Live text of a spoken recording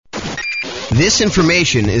This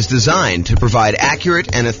information is designed to provide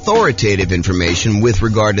accurate and authoritative information with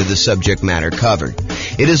regard to the subject matter covered.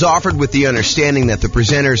 It is offered with the understanding that the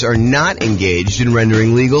presenters are not engaged in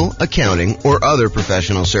rendering legal, accounting, or other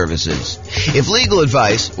professional services. If legal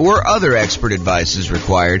advice or other expert advice is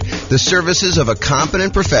required, the services of a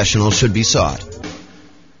competent professional should be sought.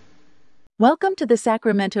 Welcome to the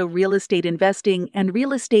Sacramento Real Estate Investing and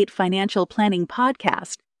Real Estate Financial Planning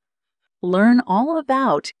Podcast. Learn all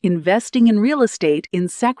about investing in real estate in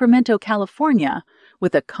Sacramento, California,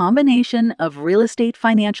 with a combination of real estate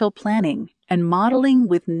financial planning and modeling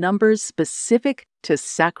with numbers specific to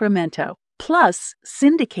Sacramento, plus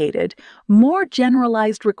syndicated, more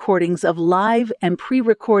generalized recordings of live and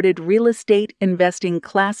pre-recorded real estate investing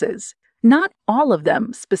classes, not all of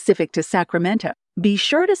them specific to Sacramento. Be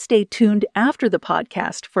sure to stay tuned after the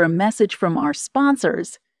podcast for a message from our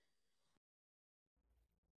sponsors.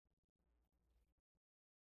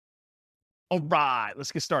 All right,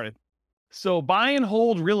 let's get started. So buy and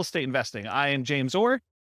hold real estate investing. I am James Orr.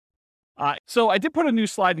 So I did put a new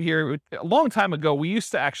slide here. A long time ago, we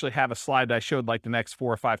used to actually have a slide that I showed like the next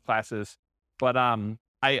 4 or 5 classes. But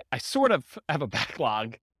I sort of have a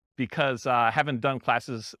backlog because I haven't done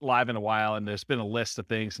classes live in a while, and there's been a list of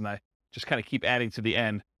things, and I just kind of keep adding to the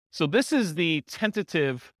end. So this is the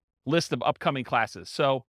tentative list of upcoming classes.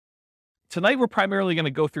 So tonight, we're primarily going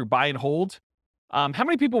to go through buy and hold. How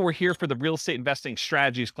many people were here for the real estate investing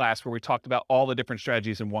strategies class where we talked about all the different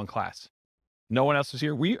strategies in one class? No one else was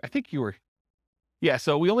here? I think you were. Yeah,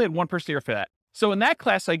 so we only had one person here for that. So in that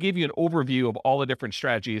class, I gave you an overview of all the different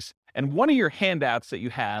strategies. And one of your handouts that you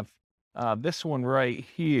have, this one right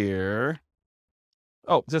here.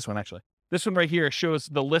 Oh, this one actually. This one right here shows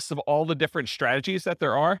the list of all the different strategies that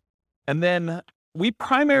there are. And then we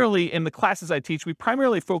primarily, in the classes I teach, we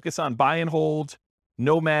primarily focus on buy and hold,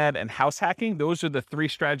 nomad, and house hacking. Those are the 3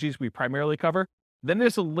 strategies we primarily cover. Then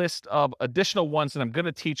there's a list of additional ones that I'm going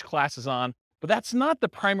to teach classes on, but that's not the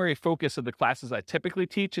primary focus of the classes I typically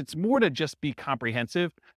teach. It's more to just be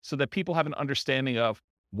comprehensive so that people have an understanding of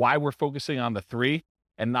why we're focusing on the 3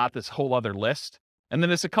 and not this whole other list. And then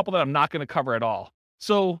there's a couple that I'm not going to cover at all.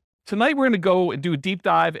 So tonight we're going to go and do a deep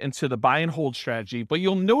dive into the buy and hold strategy, but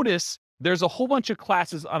you'll notice there's a whole bunch of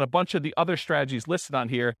classes on a bunch of the other strategies listed on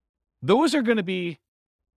here. Those are going to be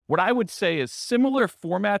what I would say is similar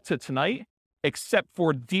format to tonight, except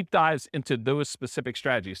for deep dives into those specific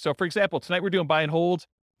strategies. So for example, tonight we're doing buy and hold.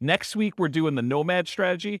 Next week, we're doing the nomad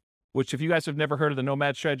strategy, which if you guys have never heard of the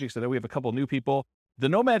nomad strategy, because I know we have a couple of new people, the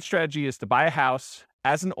nomad strategy is to buy a house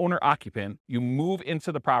as an owner occupant. You move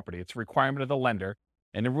into the property. It's a requirement of the lender.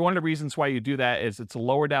 And one of the reasons why you do that is it's a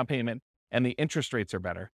lower down payment and the interest rates are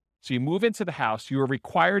better. So you move into the house, you are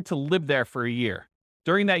required to live there for a year.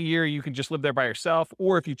 During that year, you can just live there by yourself,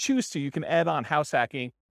 or if you choose to, you can add on house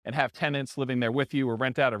hacking and have tenants living there with you or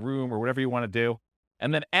rent out a room or whatever you want to do.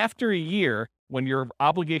 And then after a year, when your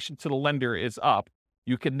obligation to the lender is up,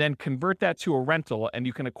 you can then convert that to a rental and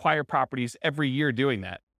you can acquire properties every year doing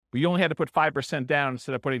that. But you only had to put 5% down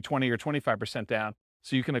instead of putting 20 or 25% down.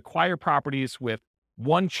 So you can acquire properties with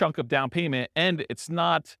one chunk of down payment, and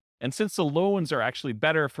and since the loans are actually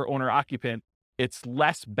better for owner occupant, it's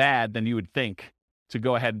less bad than you would think to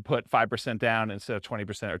go ahead and put 5% down instead of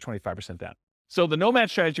 20% or 25% down. So the nomad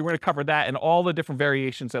strategy, we're going to cover that and all the different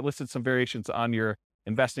variations. I listed some variations on your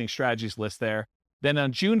investing strategies list there. Then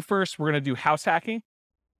on June 1st, we're going to do house hacking.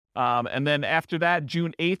 And then after that,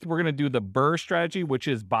 June 8th, we're going to do the BRRRR strategy, which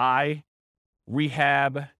is buy,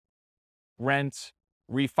 rehab, rent,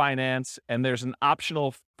 refinance. And there's an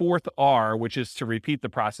optional 4th R, which is to repeat the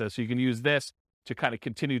process. So you can use this to kind of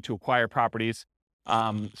continue to acquire properties.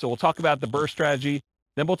 So we'll talk about the BRRRR strategy.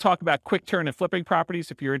 Then we'll talk about quick turn and flipping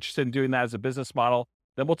properties if you're interested in doing that as a business model.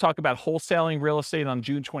 Then we'll talk about wholesaling real estate on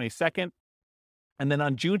June 22nd. And then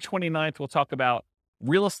on June 29th, we'll talk about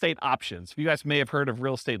real estate options. You guys may have heard of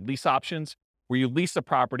real estate lease options, where you lease a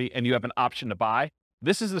property and you have an option to buy.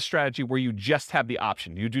 This is the strategy where you just have the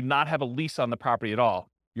option. You do not have a lease on the property at all.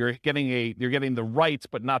 You're getting the rights,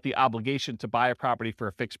 but not the obligation to buy a property for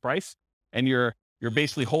a fixed price. And you're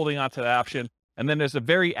basically holding on to that option. And then there's a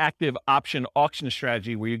very active option auction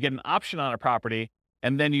strategy where you get an option on a property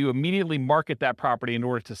and then you immediately market that property in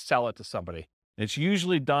order to sell it to somebody. And it's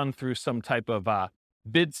usually done through some type of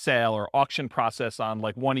bid sale or auction process on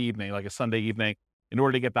like one evening, like a Sunday evening, in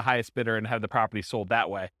order to get the highest bidder and have the property sold that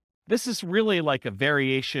way. This is really like a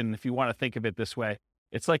variation, if you want to think of it this way.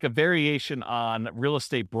 It's like a variation on real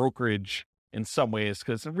estate brokerage in some ways,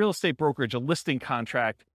 because a real estate brokerage, a listing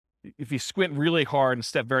contract, if you squint really hard and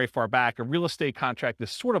step very far back, a real estate contract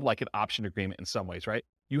is sort of like an option agreement in some ways, right?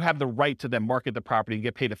 You have the right to then market the property and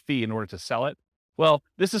get paid a fee in order to sell it. Well,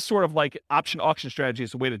 this is sort of like option auction strategy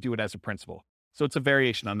is a way to do it as a principal. So it's a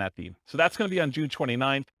variation on that theme. So that's going to be on June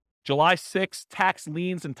 29th. July 6th, tax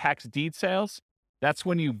liens and tax deed sales. That's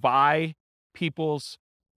when you buy people's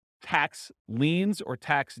tax liens or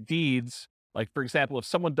tax deeds. Like, for example, if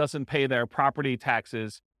someone doesn't pay their property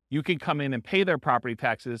taxes, you can come in and pay their property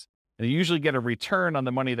taxes, and you usually get a return on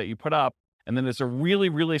the money that you put up. And then there's a really,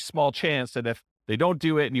 really small chance that if they don't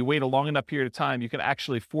do it and you wait a long enough period of time, you can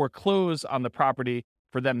actually foreclose on the property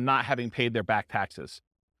for them not having paid their back taxes.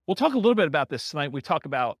 We'll talk a little bit about this tonight. We talk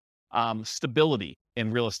about stability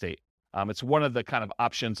in real estate. It's one of the kind of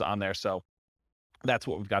options on there. So that's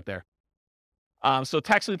what we've got there. So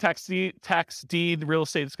tax lien, tax deed, real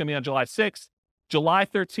estate is going to be on July 6th. July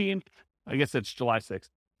 13th, I guess it's July 6th.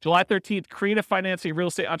 July 13th, creative financing, real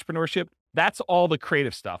estate entrepreneurship. That's all the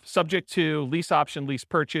creative stuff. Subject to lease option, lease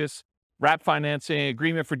purchase, wrap financing,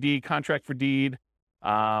 agreement for deed, contract for deed.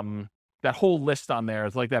 That whole list on there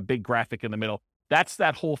is like that big graphic in the middle. That's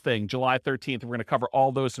that whole thing. July 13th, we're going to cover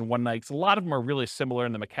all those in one night. A lot of them are really similar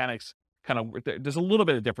in the mechanics. There's a little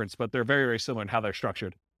bit of difference, but they're very, very similar in how they're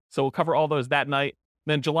structured. So we'll cover all those that night.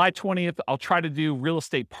 Then July 20th, I'll try to do real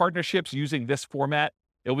estate partnerships using this format.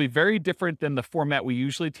 It'll be very different than the format we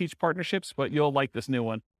usually teach partnerships, but you'll like this new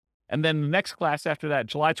one. And then the next class after that,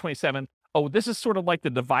 July 27th. Oh, this is sort of like the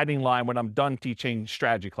dividing line when I'm done teaching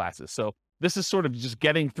strategy classes. So this is sort of just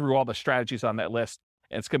getting through all the strategies on that list.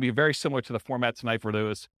 And it's going to be very similar to the format tonight for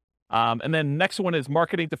those. And then next one is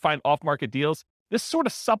marketing to find off-market deals. This sort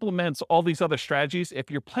of supplements all these other strategies.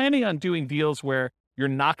 If you're planning on doing deals where you're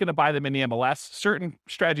not going to buy them in the MLS, certain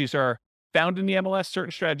strategies are found in the MLS.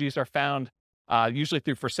 Certain strategies are found usually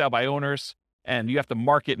through for sale by owners, and you have to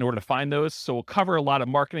market in order to find those. So we'll cover a lot of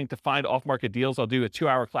marketing to find off-market deals. I'll do a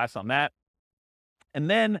 2-hour class on that. And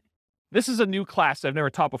then this is a new class I've never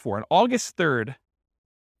taught before. On August 3rd,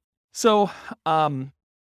 so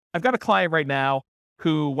I've got a client right now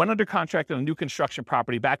who went under contract on a new construction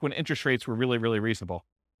property back when interest rates were really, really reasonable.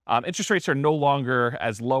 Interest rates are no longer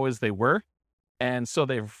as low as they were. And so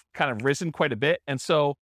they've kind of risen quite a bit. And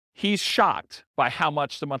so he's shocked by how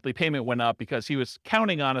much the monthly payment went up because he was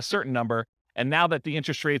counting on a certain number. And now that the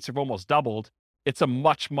interest rates have almost doubled, it's a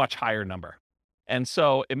much, much higher number. And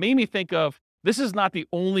so it made me think of, this is not the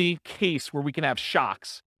only case where we can have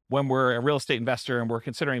shocks when we're a real estate investor and we're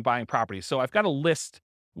considering buying properties. So I've got a list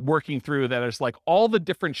working through that is like all the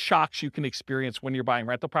different shocks you can experience when you're buying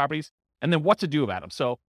rental properties and then what to do about them.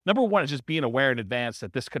 So number one is just being aware in advance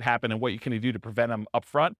that this could happen and what you can do to prevent them up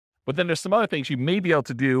front. But then there's some other things you may be able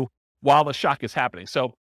to do while the shock is happening.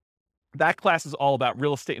 So that class is all about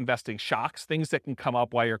real estate investing shocks, things that can come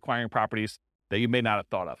up while you're acquiring properties that you may not have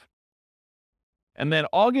thought of. And then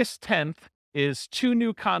August 10th is 2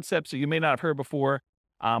 new concepts that you may not have heard before,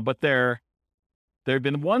 but there have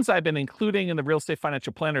been ones I've been including in the Real Estate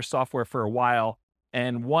Financial Planner software for a while,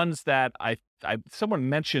 and ones that someone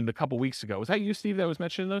mentioned a couple weeks ago. Was that you, Steve, that was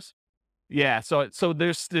mentioning those? Yeah. So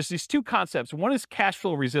there's these 2 concepts. One is cash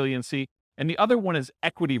flow resiliency, and the other one is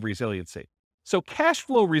equity resiliency. So cash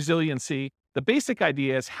flow resiliency, the basic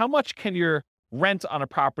idea is how much can your rent on a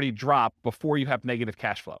property drop before you have negative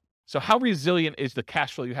cash flow? So how resilient is the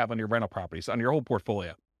cash flow you have on your rental properties, on your whole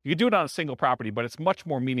portfolio? You can do it on a single property, but it's much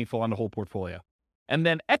more meaningful on the whole portfolio. And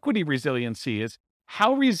then equity resiliency is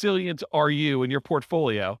how resilient are you in your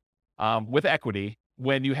portfolio with equity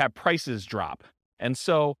when you have prices drop? And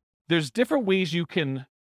so there's different ways you can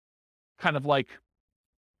kind of like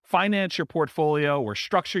finance your portfolio or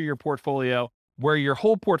structure your portfolio where your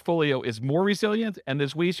whole portfolio is more resilient, and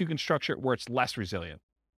there's ways you can structure it where it's less resilient.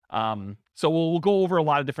 So we'll go over a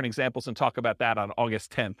lot of different examples and talk about that on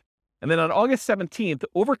August 10th. And then on August 17th,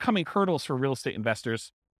 overcoming hurdles for real estate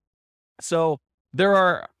investors. So there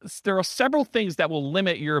are several things that will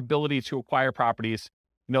limit your ability to acquire properties.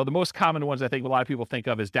 You know, the most common ones I think a lot of people think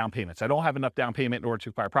of is down payments. I don't have enough down payment in order to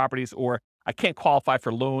acquire properties, or I can't qualify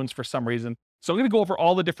for loans for some reason. So I'm going to go over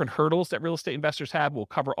all the different hurdles that real estate investors have. We'll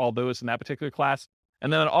cover all those in that particular class.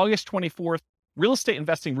 And then on August 24th, real estate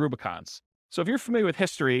investing Rubicons. So if you're familiar with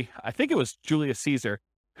history, I think it was Julius Caesar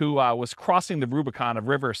who was crossing the Rubicon, a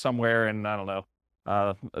river somewhere in, I don't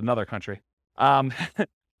know, another country.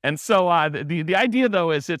 And so the idea,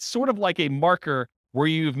 though, is it's sort of like a marker where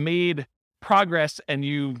you've made progress and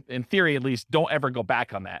you, in theory at least, don't ever go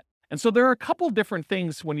back on that. And so there are a couple different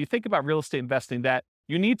things when you think about real estate investing that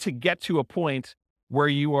you need to get to a point where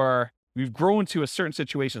you've grown to a certain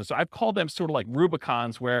situation. So I've called them sort of like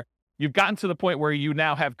Rubicons, where you've gotten to the point where you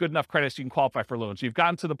now have good enough credit so you can qualify for loans. You've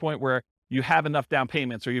gotten to the point where you have enough down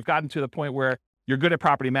payments, or you've gotten to the point where you're good at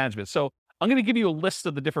property management. So I'm going to give you a list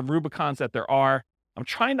of the different Rubicons that there are. I'm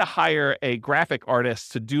trying to hire a graphic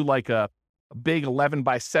artist to do like a a big 11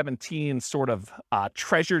 by 17 sort of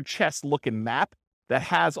treasure chest looking map that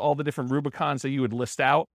has all the different Rubicons that you would list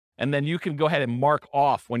out. And then you can go ahead and mark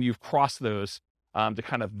off when you've crossed those to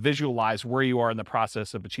kind of visualize where you are in the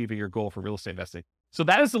process of achieving your goal for real estate investing. So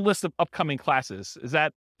that is the list of upcoming classes. Is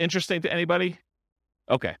that interesting to anybody?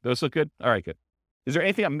 Okay, those look good. All right, good. Is there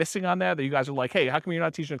anything I'm missing on there that you guys are like, hey, how come you're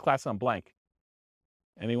not teaching a class on blank?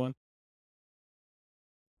 Anyone?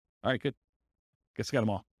 All right, good. Guess I got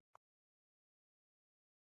them all.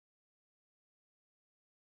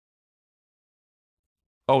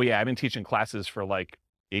 Oh yeah, I've been teaching classes for like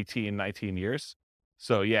 18, 19 years.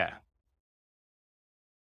 So yeah.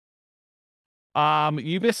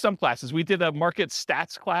 You missed some classes. We did a market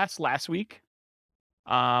stats class last week.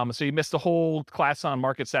 So you missed a whole class on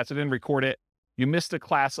market stats. I didn't record it. You missed a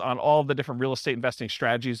class on all the different real estate investing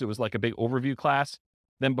strategies. It was like a big overview class.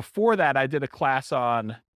 Then before that, I did a class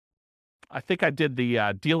on, I think I did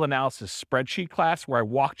the deal analysis spreadsheet class where I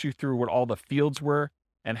walked you through what all the fields were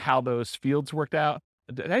and how those fields worked out.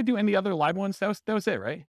 Did I do any other live ones? That was it,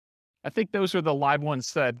 right? I think those are the live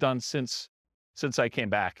ones that I've done since I came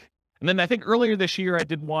back. And then I think earlier this year, I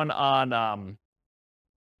did one on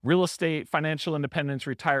real estate, financial independence,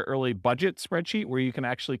 retire early budget spreadsheet, where you can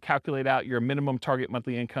actually calculate out your minimum target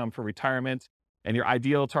monthly income for retirement and your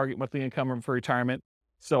ideal target monthly income for retirement.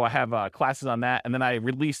 So I have classes on that. And then I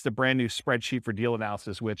released a brand new spreadsheet for deal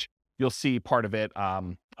analysis, which you'll see part of it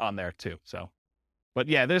on there too. So, but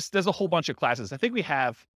yeah, there's a whole bunch of classes. I think we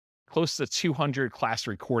have close to 200 class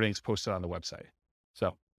recordings posted on the website.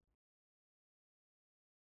 So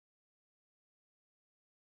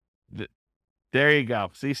there you go.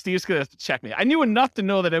 See, Steve's going to check me. I knew enough to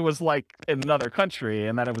know that it was like in another country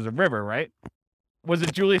and that it was a river, right? Was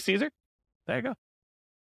it Julius Caesar? There you go.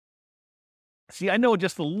 See, I know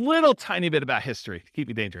just a little tiny bit about history to keep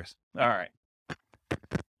me dangerous. All right.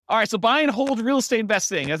 All right, so buy and hold real estate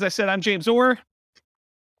investing. As I said, I'm James Orr.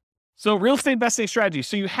 So real estate investing strategies.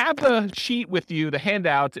 So you have the sheet with you, the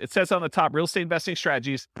handout. It says on the top, real estate investing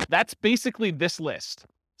strategies. That's basically this list.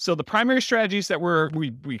 So the primary strategies that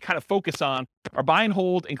we kind of focus on are buy and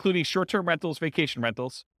hold, including short-term rentals, vacation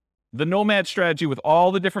rentals, the nomad strategy with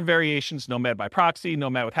all the different variations, nomad by proxy,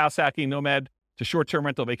 nomad with house hacking, nomad to short-term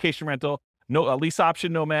rental, vacation rental, lease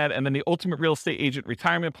option nomad, and then the ultimate real estate agent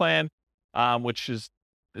retirement plan, which is,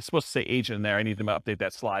 it's supposed to say agent in there. I need to update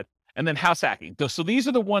that slide. And then house hacking. So these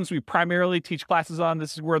are the ones we primarily teach classes on.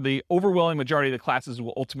 This is where the overwhelming majority of the classes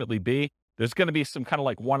will ultimately be. There's going to be some kind of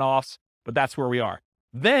like one-offs, but that's where we are.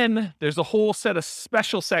 Then there's a whole set of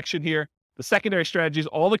special section here, the secondary strategies,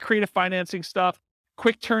 all the creative financing stuff,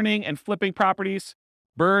 quick turning and flipping properties,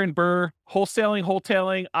 BRRRR and BRRRR,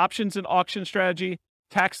 wholetailing, options and auction strategy,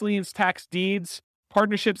 tax liens, tax deeds,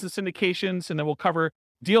 partnerships and syndications, and then we'll cover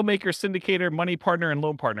deal maker, syndicator, money partner, and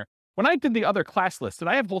loan partner. When I did the other class list, did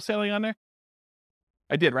I have wholesaling on there?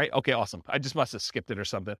 I did, right? Okay, awesome. I just must have skipped it or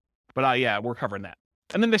something. But yeah, we're covering that.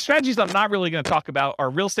 And then the strategies I'm not really going to talk about are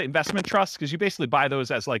real estate investment trusts, because you basically buy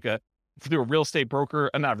those as like through a real estate broker,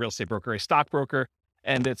 not a real estate broker, a stockbroker.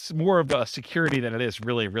 And it's more of a security than it is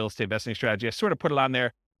really a real estate investing strategy. I sort of put it on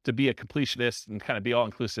there to be a completionist and kind of be all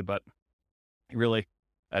inclusive, but really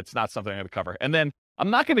that's not something I'm going to cover. And then I'm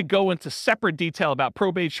not going to go into separate detail about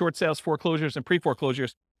probate, short sales, foreclosures, and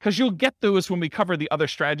pre-foreclosures, because you'll get those when we cover the other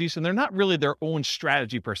strategies, and they're not really their own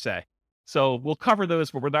strategy per se. So we'll cover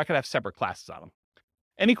those, but we're not going to have separate classes on them.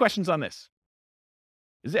 Any questions on this?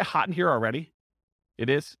 Is it hot in here already? It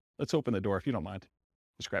is? Let's open the door if you don't mind.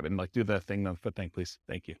 Just grab it and like do the thing, the foot thing, please.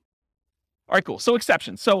 Thank you. All right, cool. So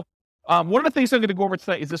exceptions. So one of the things I'm going to go over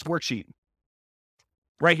tonight is this worksheet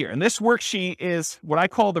right here. And this worksheet is what I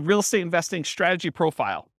call the real estate investing strategy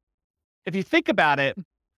profile. If you think about it,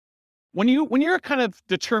 when you're kind of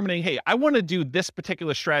determining, hey, I want to do this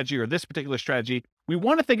particular strategy or this particular strategy, we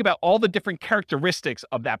want to think about all the different characteristics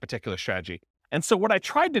of that particular strategy. And so what I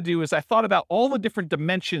tried to do is I thought about all the different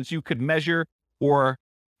dimensions you could measure or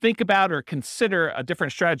think about or consider a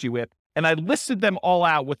different strategy with. And I listed them all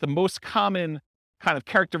out with the most common kind of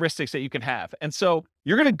characteristics that you can have. And so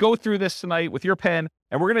you're going to go through this tonight with your pen,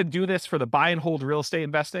 and we're going to do this for the buy and hold real estate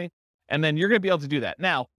investing. And then you're going to be able to do that.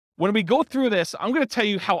 Now, when we go through this, I'm going to tell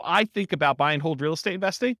you how I think about buy and hold real estate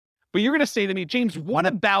investing, but you're going to say to me, James, what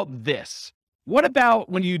about this? What about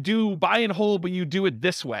when you do buy and hold, but you do it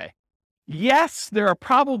this way? Yes, there are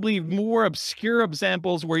probably more obscure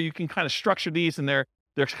examples where you can kind of structure these and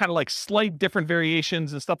there's kind of like slight different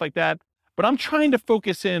variations and stuff like that. But I'm trying to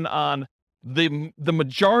focus in on the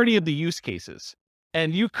majority of the use cases.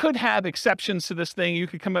 And you could have exceptions to this thing. You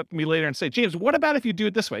could come up to me later and say, James, what about if you do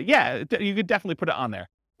it this way? Yeah, you could definitely put it on there.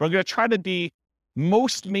 But I'm going to try to be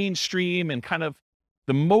most mainstream and kind of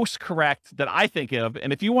the most correct that I think of.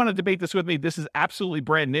 And if you want to debate this with me, this is absolutely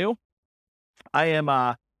brand new.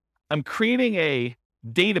 I'm creating a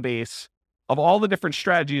database of all the different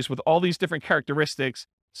strategies with all these different characteristics,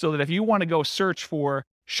 so that if you want to go search for,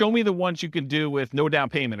 show me the ones you could do with no down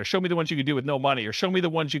payment, or show me the ones you could do with no money, or show me the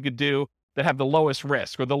ones you could do that have the lowest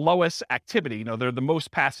risk or the lowest activity, they're the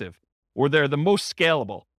most passive or they're the most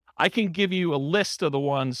scalable. I can give you a list of the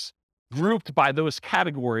ones grouped by those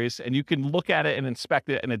categories, and you can look at it and inspect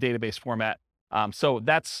it in a database format. So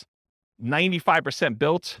that's 95%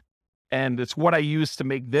 built, and it's what I use to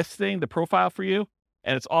make this thing, the profile for you.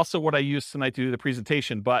 And it's also what I use tonight to do the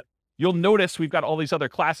presentation. But you'll notice we've got all these other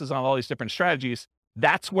classes on all these different strategies.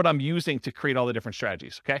 That's what I'm using to create all the different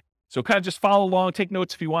strategies, okay? So kind of just follow along, take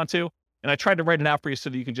notes if you want to. And I tried to write it out for you so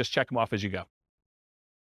that you can just check them off as you go.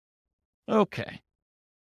 Okay.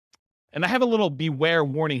 And I have a little beware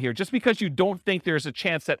warning here. Just because you don't think there's a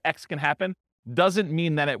chance that X can happen doesn't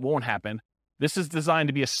mean that it won't happen. This is designed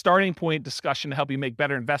to be a starting point discussion to help you make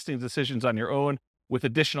better investing decisions on your own with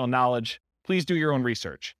additional knowledge. Please do your own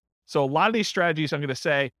research. So a lot of these strategies, I'm going to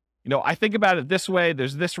say, I think about it this way.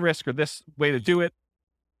 There's this risk or this way to do it.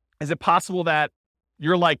 Is it possible that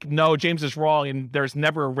you're like, no, James is wrong, and there's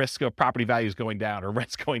never a risk of property values going down or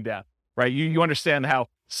rents going down, right? You understand how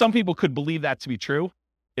some people could believe that to be true.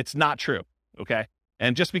 It's not true, okay?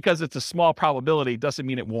 And just because it's a small probability doesn't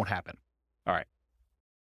mean it won't happen. All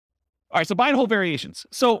right, so buy and hold variations.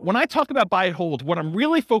 So when I talk about buy and hold, what I'm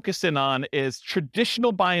really focusing on is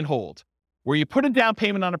traditional buy and hold, where you put a down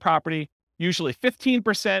payment on a property, usually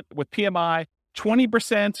 15% with PMI,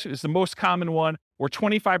 20% is the most common one, or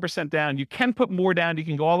 25% down. You can put more down. You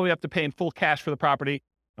can go all the way up to paying full cash for the property.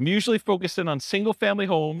 I'm usually focusing on single family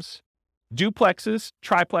homes, duplexes,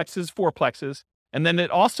 triplexes, fourplexes, and then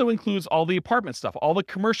it also includes all the apartment stuff, all the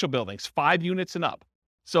commercial buildings, 5 units and up.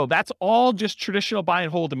 So that's all just traditional buy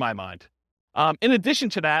and hold in my mind. In addition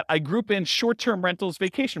to that, I group in short-term rentals,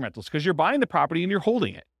 vacation rentals, because you're buying the property and you're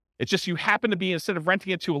holding it. It's just you happen to be, instead of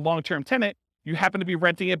renting it to a long-term tenant, you happen to be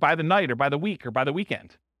renting it by the night or by the week or by the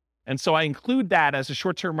weekend. And so I include that as a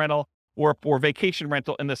short-term rental or vacation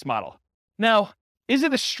rental in this model. Now, is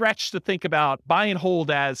it a stretch to think about buy and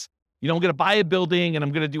hold as, I'm going to buy a building and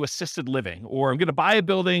I'm going to do assisted living, or I'm going to buy a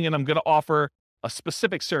building and I'm going to offer a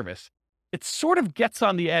specific service? It sort of gets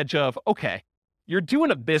on the edge of, okay, you're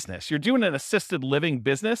doing a business, you're doing an assisted living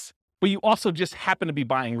business, but you also just happen to be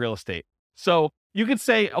buying real estate. So you could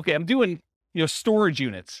say, okay, I'm doing, storage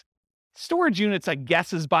units. Storage units, I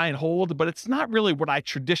guess, is buy and hold, but it's not really what I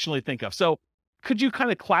traditionally think of. So could you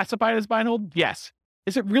kind of classify it as buy and hold? Yes.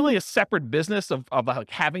 Is it really a separate business of like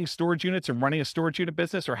having storage units and running a storage unit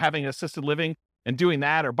business, or having assisted living and doing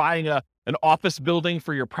that, or buying an office building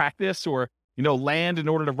for your practice, or, land in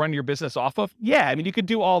order to run your business off of? Yeah, I mean, you could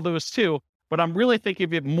do all those too, but I'm really thinking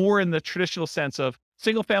of it more in the traditional sense of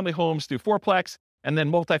single family homes through fourplex, and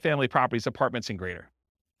then multifamily properties, apartments, and greater.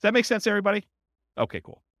 Does that make sense, everybody? Okay,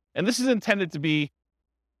 cool. And this is intended to be,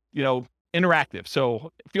 interactive.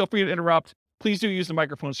 So feel free to interrupt. Please do use the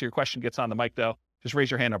microphone so your question gets on the mic, though. Just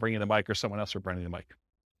raise your hand. I'll bring you the mic, or someone else will bring you the mic.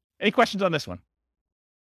 Any questions on this one?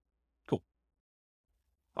 Cool.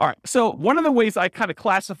 All right. So one of the ways I kind of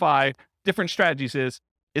classify different strategies is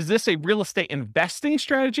this a real estate investing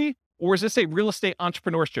strategy, or is this a real estate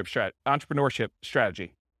entrepreneurship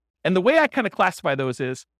strategy? And the way I kind of classify those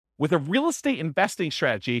is, with a real estate investing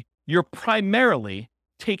strategy, you're primarily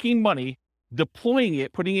taking money, deploying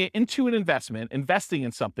it, putting it into an investment, investing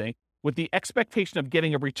in something with the expectation of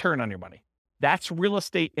getting a return on your money. That's real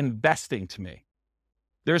estate investing to me.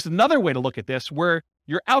 There's another way to look at this where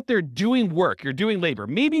you're out there doing work, you're doing labor.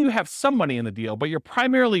 Maybe you have some money in the deal, but you're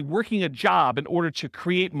primarily working a job in order to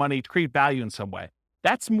create money, to create value in some way.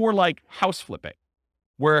 That's more like house flipping,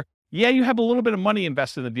 where, yeah, you have a little bit of money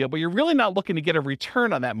invested in the deal, but you're really not looking to get a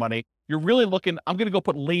return on that money. You're really looking, I'm going to go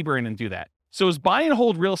put labor in and do that. So is buy and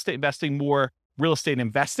hold real estate investing more real estate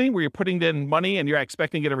investing, where you're putting in money and you're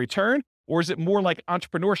expecting to get a return? Or is it more like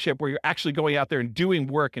entrepreneurship, where you're actually going out there and doing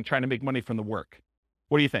work and trying to make money from the work?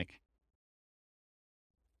 What do you think?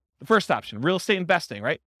 The first option, real estate investing,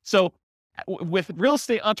 right? So with real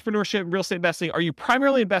estate entrepreneurship, real estate investing, are you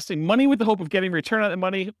primarily investing money with the hope of getting a return on that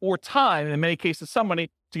money, or time, and in many cases, some money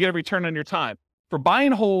to get a return on your time? For buy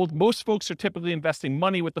and hold, most folks are typically investing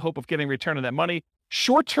money with the hope of getting a return on that money.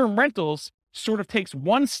 Short-term rentals sort of takes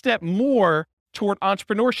one step more toward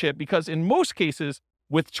entrepreneurship, because in most cases,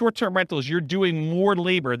 with short-term rentals, you're doing more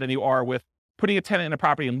labor than you are with putting a tenant in a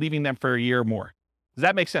property and leaving them for a year or more. Does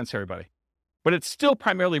that make sense, everybody? But it's still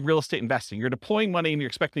primarily real estate investing. You're deploying money and you're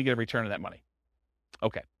expecting to get a return on that money.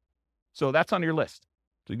 Okay. So that's on your list.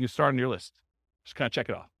 So you can start on your list. Just kind of check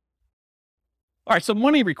it off. All right, so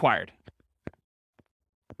money required.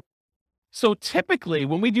 So typically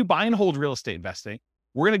when we do buy and hold real estate investing,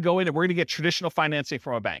 we're going to go in and we're going to get traditional financing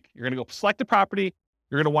from a bank. You're going to go select the property.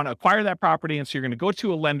 You're going to want to acquire that property. And so you're going to go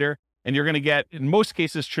to a lender and you're going to get, in most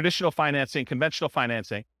cases, traditional financing, conventional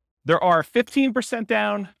financing. There are 15%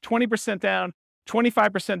 down, 20% down,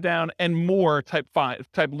 25% down, and more type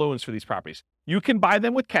loans for these properties. You can buy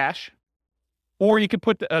them with cash, or you can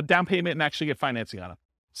put a down payment and actually get financing on them.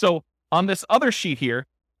 So on this other sheet here,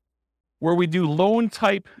 where we do loan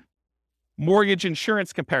type mortgage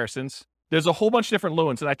insurance comparisons, there's a whole bunch of different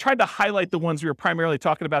loans. And I tried to highlight the ones we were primarily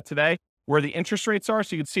talking about today, where the interest rates are.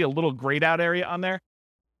 So you can see a little grayed out area on there.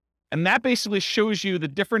 And that basically shows you the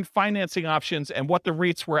different financing options and what the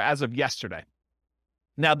rates were as of yesterday.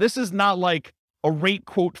 Now, this is not like a rate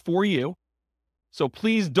quote for you. So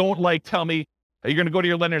please don't tell me you're going to go to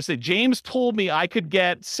your lender and say, James told me I could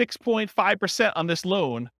get 6.5% on this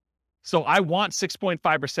loan, so I want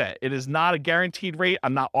 6.5%. It is not a guaranteed rate.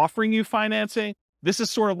 I'm not offering you financing. This is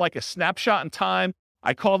sort of like a snapshot in time.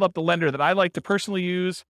 I called up the lender that I like to personally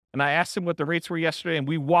use, and I asked him what the rates were yesterday, and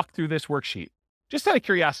we walked through this worksheet. Just out of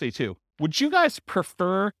curiosity too, would you guys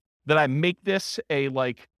prefer that I make this a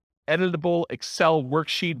editable Excel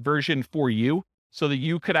worksheet version for you so that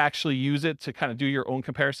you could actually use it to kind of do your own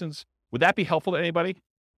comparisons? Would that be helpful to anybody?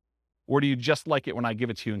 Or do you just like it when I give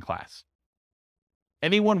it to you in class?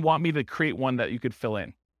 Anyone want me to create one that you could fill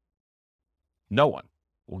in? No one.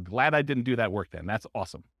 Well, glad I didn't do that work then. That's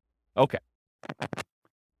awesome. Okay.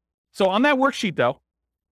 So on that worksheet though,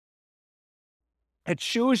 it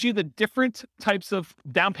shows you the different types of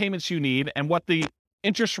down payments you need and what the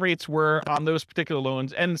interest rates were on those particular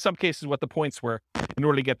loans, and in some cases what the points were in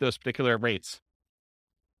order to get those particular rates.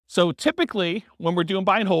 So typically when we're doing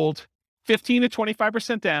buy and hold, 15 to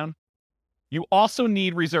 25% down, you also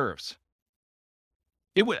need reserves.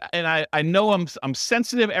 It would, and I know I'm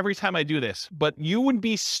sensitive every time I do this, but you would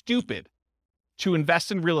be stupid to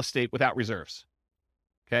invest in real estate without reserves.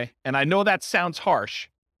 Okay? And I know that sounds harsh,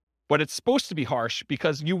 but it's supposed to be harsh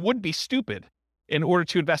because you would be stupid in order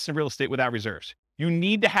to invest in real estate without reserves. You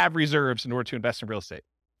need to have reserves in order to invest in real estate.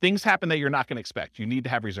 Things happen that you're not going to expect. You need to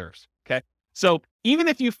have reserves. Okay? So even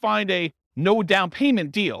if you find a no down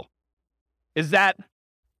payment deal, is that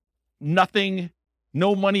nothing,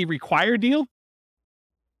 no money required deal?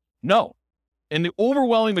 No. In the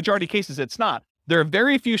overwhelming majority of cases, it's not. There are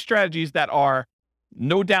very few strategies that are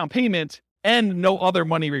no down payment and no other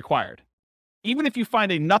money required. Even if you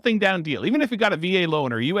find a nothing down deal, even if you got a VA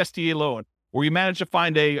loan or USDA loan, or you manage to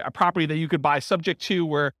find a property that you could buy subject to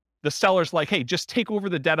where the seller's like, hey, just take over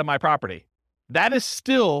the debt of my property. That is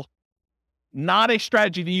still not a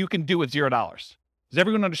strategy that you can do with $0. Does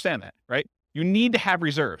everyone understand that, right? You need to have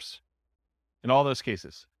reserves in all those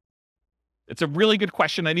cases. It's a really good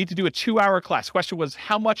question. I need to do a 2-hour class. Question was,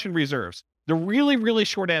 how much in reserves? The really, really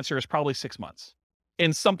short answer is probably 6 months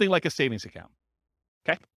in something like a savings account.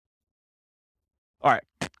 Okay? All right.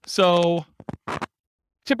 So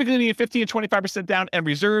typically you need 15 to 25% down and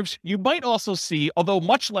reserves. You might also see, although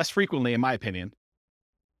much less frequently, in my opinion,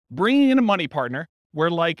 bringing in a money partner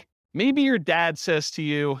where maybe your dad says to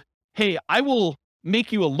you, hey, I will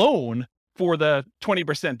make you a loan for the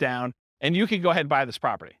 20% down and you can go ahead and buy this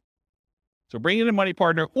property. So bring in a money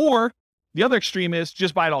partner, or the other extreme is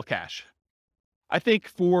just buy it all cash. I think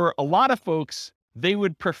for a lot of folks, they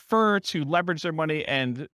would prefer to leverage their money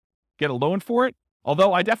and get a loan for it.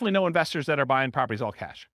 Although I definitely know investors that are buying properties all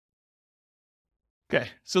cash. Okay,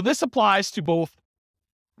 so this applies to both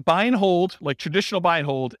buy and hold, like traditional buy and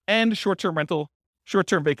hold, and short-term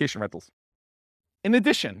vacation rentals. In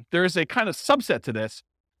addition, there is a kind of subset to this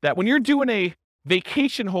that when you're doing a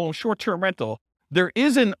vacation home short-term rental, there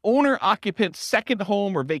is an owner-occupant second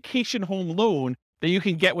home or vacation home loan that you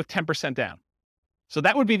can get with 10% down. So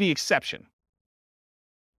that would be the exception.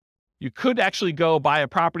 You could actually go buy a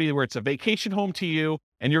property where it's a vacation home to you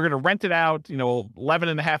and you're going to rent it out, 11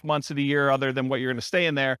 and a half months of the year other than what you're going to stay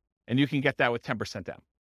in there, and you can get that with 10% down.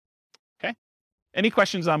 Okay? Any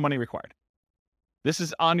questions on money required? This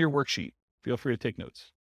is on your worksheet. Feel free to take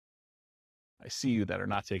notes. I see you that are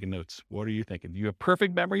not taking notes. What are you thinking? Do you have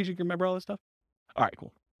perfect memories? You can remember all this stuff? All right,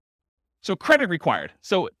 cool. So credit required.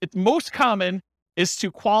 So it's most common is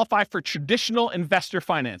to qualify for traditional investor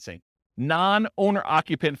financing, non-owner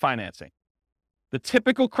occupant financing. The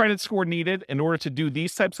typical credit score needed in order to do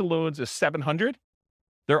these types of loans is 700.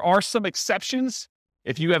 There are some exceptions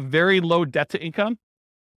if you have very low debt to income.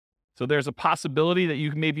 So there's a possibility that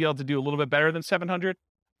you may be able to do a little bit better than 700,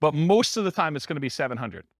 but most of the time it's going to be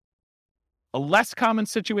 700. A less common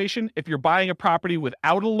situation, if you're buying a property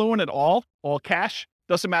without a loan at all cash,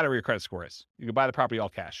 doesn't matter what your credit score is. You can buy the property all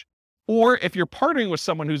cash. Or if you're partnering with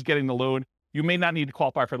someone who's getting the loan, you may not need to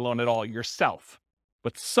qualify for the loan at all yourself,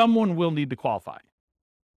 but someone will need to qualify.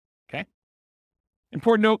 Okay.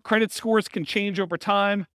 Important note, credit scores can change over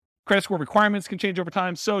time. Credit score requirements can change over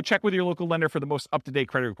time. So check with your local lender for the most up-to-date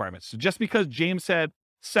credit requirements. So just because James said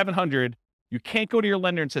 700, you can't go to your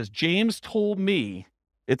lender and says, James told me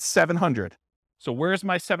it's 700. So where's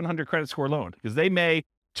my 700 credit score loan? Because they may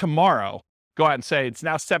tomorrow go out and say it's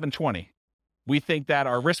now 720. We think that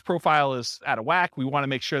our risk profile is out of whack. We want to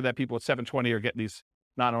make sure that people at 720 are getting these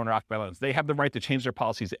non-owner occupied loans. They have the right to change their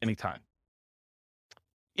policies at any time.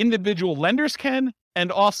 Individual lenders can,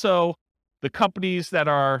 and also the companies that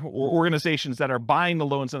are, or organizations that are buying the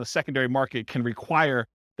loans in the secondary market can require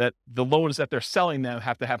that the loans that they're selling them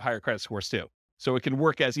have to have higher credit scores too. So it can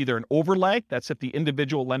work as either an overlay, that's if the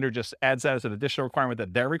individual lender just adds that as an additional requirement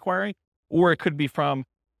that they're requiring, or it could be from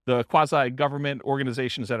the quasi-government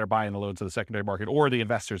organizations that are buying the loans in the secondary market or the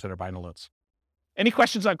investors that are buying the loans. Any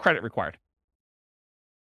questions on credit required?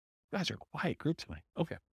 You guys are a quiet group tonight.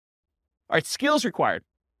 Okay. All right, skills required.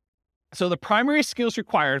 So the primary skills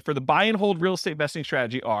required for the buy and hold real estate investing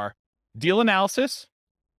strategy are deal analysis.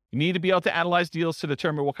 You need to be able to analyze deals to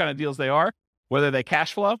determine what kind of deals they are, whether they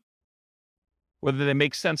cash flow, whether they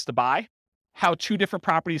make sense to buy, how 2 different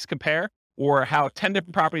properties compare, or how 10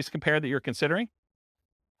 different properties compare that you're considering.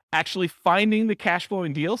 Actually finding the cash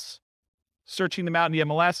flowing deals, searching them out in the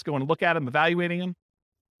MLS, going to look at them, evaluating them.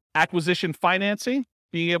 Acquisition financing,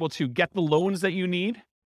 being able to get the loans that you need,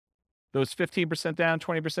 those 15% down,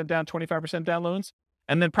 20% down, 25% down loans,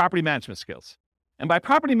 and then property management skills. And by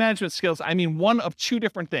property management skills, I mean one of 2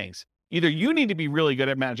 different things. Either you need to be really good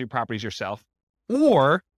at managing properties yourself,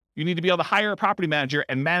 or you need to be able to hire a property manager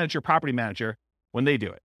and manage your property manager when they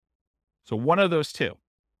do it. So one of those 2.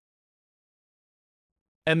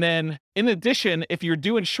 And then in addition, if you're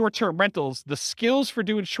doing short-term rentals, the skills for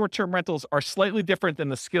doing short-term rentals are slightly different than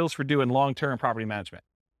the skills for doing long-term property management.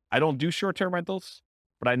 I don't do short-term rentals,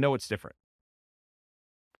 but I know it's different.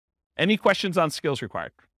 Any questions on skills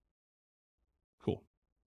required? Cool.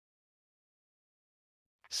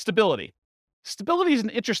 Stability. Stability is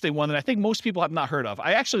an interesting one that I think most people have not heard of.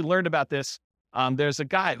 I actually learned about this. There's a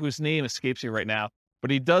guy whose name escapes me right now,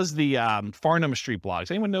 but he does the Farnham Street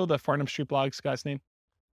blogs. Anyone know the Farnham Street blogs guy's name?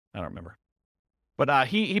 I don't remember. But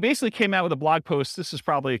he basically came out with a blog post. This is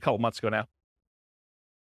probably a couple months ago now.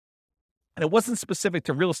 And it wasn't specific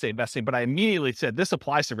to real estate investing, but I immediately said, this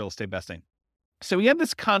applies to real estate investing. So we have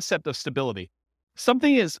this concept of stability.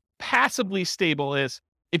 Something is passively stable is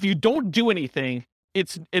if you don't do anything,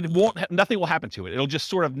 nothing will happen to it. It'll just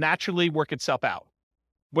sort of naturally work itself out.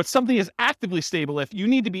 But something is actively stable if you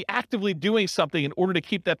need to be actively doing something in order to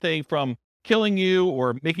keep that thing from killing you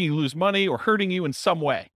or making you lose money or hurting you in some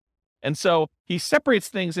way. And so he separates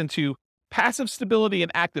things into passive stability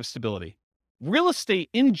and active stability. Real estate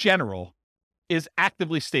in general is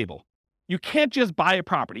actively stable. You can't just buy a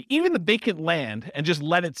property, even the vacant land, and just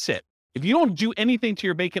let it sit. If you don't do anything to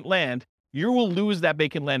your vacant land, you will lose that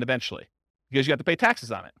vacant land eventually because you have to pay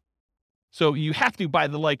taxes on it. So you have to, by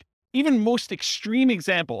the even most extreme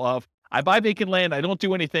example of, I buy vacant land, I don't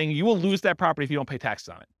do anything, you will lose that property if you don't pay taxes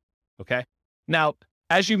on it. Okay. Now,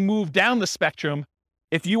 as you move down the spectrum,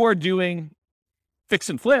 if you are doing fix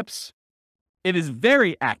and flips, it is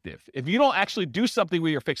very active. If you don't actually do something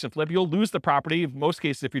with your fix and flip, you'll lose the property. In most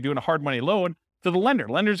cases, if you're doing a hard money loan, to the lender.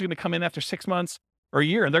 Lender's going to come in after 6 months or a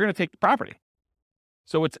year, and they're going to take the property.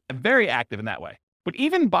 So it's very active in that way. But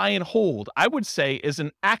even buy and hold, I would say, is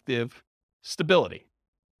an active stability.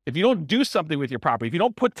 If you don't do something with your property, if you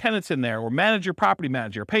don't put tenants in there or manage your property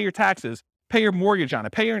manager, pay your taxes, pay your mortgage on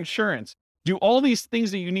it, pay your insurance, do all these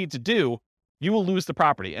things that you need to do, you will lose the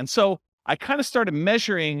property. And so I kind of started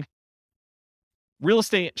measuring real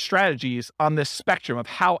estate strategies on this spectrum of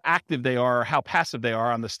how active they are or how passive they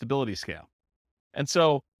are on the stability scale. And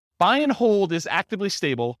so buy and hold is actively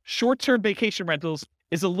stable. Short-term vacation rentals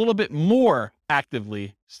is a little bit more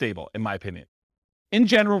actively stable, in my opinion. In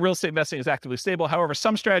general, real estate investing is actively stable. However,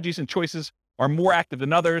 some strategies and choices are more active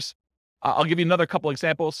than others. I'll give you another couple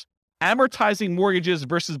examples. Amortizing mortgages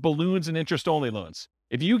versus balloons and interest-only loans.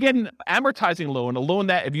 If you get an amortizing loan, a loan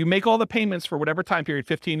that if you make all the payments for whatever time period,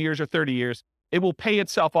 15 years or 30 years, it will pay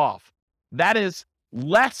itself off. That is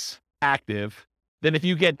less active than if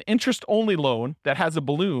you get an interest-only loan that has a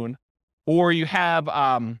balloon, or you have,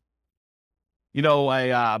 well,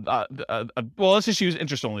 let's just use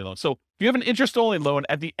interest-only loan. So if you have an interest-only loan,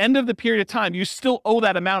 at the end of the period of time, you still owe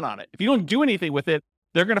that amount on it. If you don't do anything with it,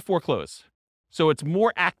 they're going to foreclose. So it's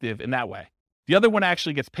more active in that way. The other one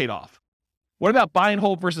actually gets paid off. What about buy and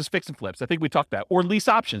hold versus fix and flips? I think we talked about, or lease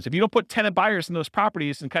options. If you don't put tenant buyers in those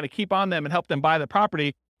properties and kind of keep on them and help them buy the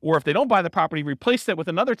property, Or if they don't buy the property, replace it with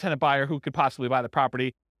another tenant buyer who could possibly buy the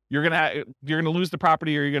property. You're gonna lose the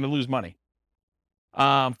property, or you're gonna lose money.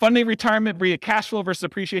 Funding retirement via cash flow versus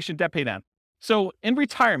appreciation, debt pay down. So in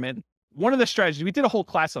retirement, one of the strategies, we did a whole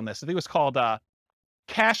class on this. I think it was called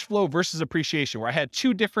cash flow versus appreciation, where I had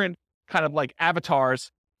two different kind of like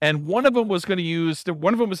avatars, and one of them was going to use,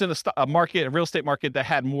 one of them was in a market, a real estate market that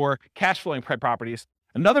had more cash flowing properties.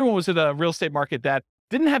 Another one was in a real estate market that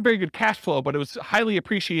didn't have very good cash flow, but it was highly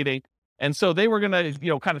appreciating. And so they were going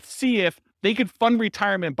to, kind of see if they could fund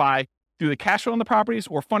retirement by through the cash flow on the properties,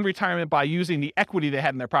 or fund retirement by using the equity they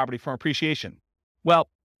had in their property from appreciation. Well,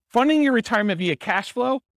 funding your retirement via cash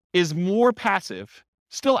flow is more passive,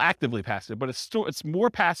 still actively passive, but it's more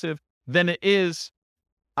passive than it is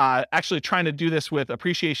actually trying to do this with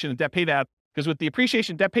appreciation and debt pay down. Because with the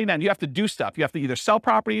appreciation debt pay down, you have to do stuff. You have to either sell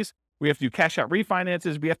properties, we have to do cash out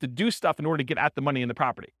refinances, we have to do stuff in order to get at the money in the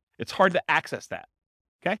property. It's hard to access that.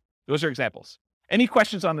 Okay, those are examples. Any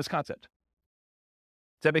questions on this concept?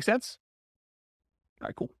 Does that make sense? All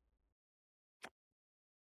right, cool.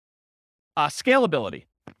 Scalability.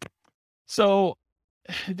 So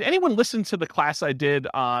did anyone listen to the class I did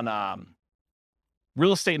on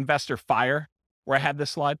Real Estate Investor FIRE, where I had this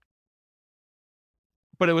slide?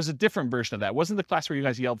 But it was a different version of that. It wasn't the class where you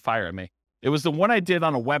guys yelled fire at me. It was the one I did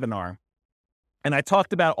on a webinar. And I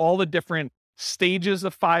talked about all the different stages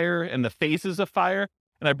of FIRE and the phases of FIRE,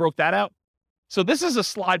 and I broke that out. So this is a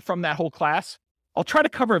slide from that whole class. I'll try to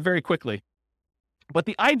cover it very quickly. But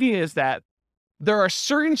the idea is that there are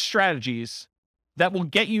certain strategies that will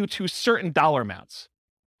get you to certain dollar amounts.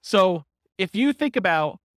 So if you think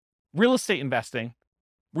about real estate investing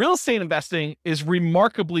is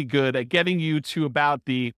remarkably good at getting you to about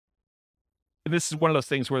this is one of those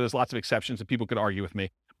things where there's lots of exceptions and people could argue with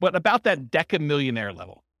me, but about that decamillionaire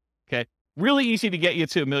level. Okay. Really easy to get you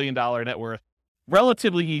to $1 million net worth,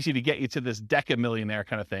 relatively easy to get you to this decamillionaire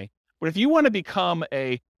kind of thing. But if you want to become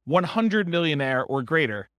a 100 millionaire or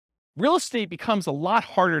greater, real estate becomes a lot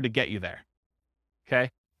harder to get you there. Okay.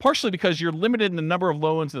 Partially because you're limited in the number of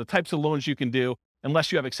loans and the types of loans you can do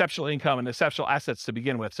unless you have exceptional income and exceptional assets to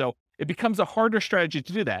begin with. So it becomes a harder strategy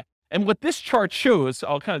to do that. And what this chart shows,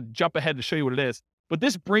 I'll kind of jump ahead to show you what it is, but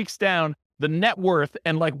this breaks down the net worth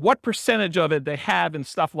and like what percentage of it they have in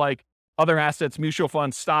stuff like other assets, mutual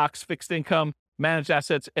funds, stocks, fixed income, managed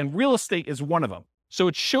assets, and real estate is one of them. So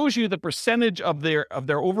it shows you the percentage of their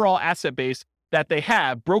overall asset base that they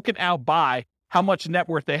have broken out by how much net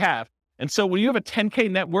worth they have. And so when you have a 10K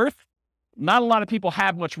net worth, not a lot of people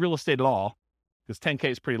have much real estate at all, because 10K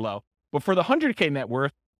is pretty low. But for the 100K net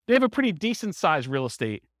worth, they have a pretty decent sized real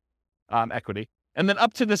estate equity. And then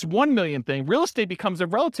up to this 1 million thing, real estate becomes a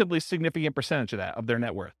relatively significant percentage of that, of their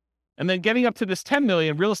net worth. And then getting up to this 10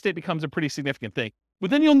 million, real estate becomes a pretty significant thing. But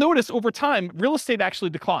then you'll notice over time, real estate actually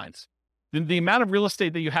declines. The amount of real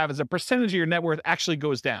estate that you have as a percentage of your net worth actually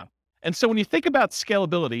goes down. And so when you think about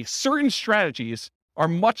scalability, certain strategies are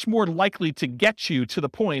much more likely to get you to the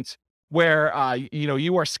point where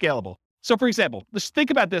you are scalable. So for example, let's think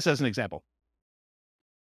about this as an example.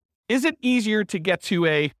 Is it easier to get to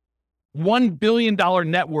a $1 billion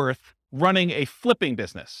net worth running a flipping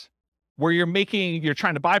business where you're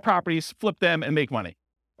trying to buy properties, flip them, and make money?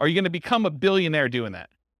 Are you going to become a billionaire doing that?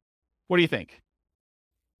 What do you think?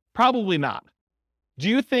 Probably not. Do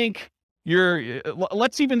you think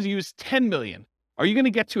let's even use 10 million. Are you going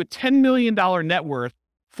to get to a $10 million net worth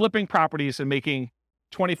flipping properties and making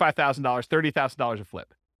 $25,000, $30,000 a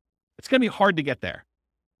flip? It's going to be hard to get there.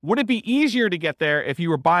 Would it be easier to get there if you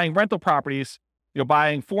were buying rental properties,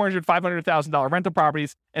 buying $400,000, $500,000 rental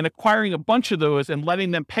properties and acquiring a bunch of those and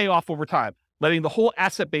letting them pay off over time, letting the whole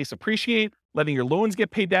asset base appreciate, letting your loans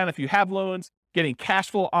get paid down if you have loans, getting cash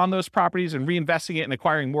flow on those properties and reinvesting it and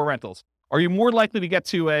acquiring more rentals? Are you more likely to get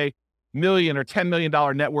to a $1 million or $10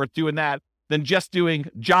 million net worth doing that than just doing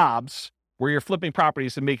jobs where you're flipping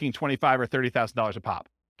properties and making $25,000 or $30,000 a pop?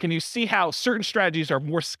 Can you see how certain strategies are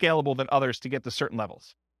more scalable than others to get to certain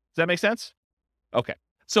levels? Does that make sense? Okay.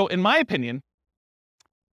 So in my opinion,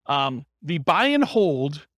 the buy and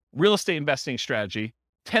hold real estate investing strategy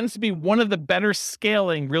tends to be one of the better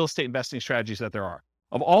scaling real estate investing strategies that there are.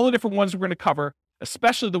 Of all the different ones we're going to cover,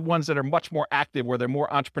 especially the ones that are much more active, where they're more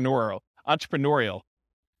entrepreneurial,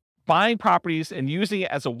 buying properties and using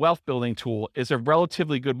it as a wealth building tool is a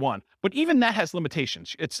relatively good one. But even that has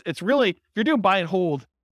limitations. It's really, if you're doing buy and hold,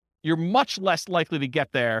 you're much less likely to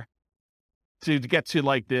get there to get to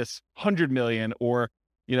like this 100 million or,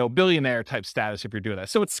 billionaire type status if you're doing that.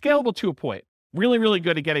 So it's scalable to a point. Really, really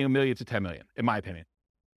good at getting 1 million to 10 million, in my opinion.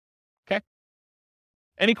 Okay.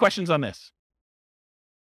 Any questions on this?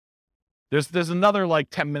 There's another like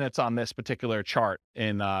 10 minutes on this particular chart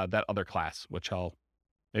in that other class, which I'll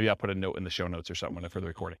put a note in the show notes or something for the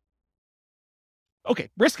recording. Okay,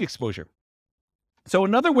 risk exposure. So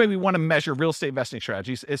another way we want to measure real estate investing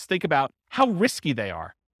strategies is think about how risky they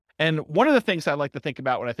are. And one of the things I like to think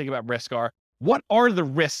about when I think about risk are, what are the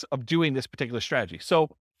risks of doing this particular strategy? So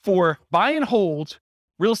for buy and hold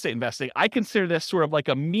real estate investing, I consider this sort of like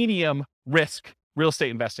a medium risk real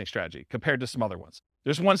estate investing strategy compared to some other ones.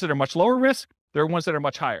 There's ones that are much lower risk. There are ones that are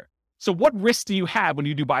much higher. So what risk do you have when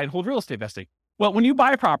you do buy and hold real estate investing? Well, when you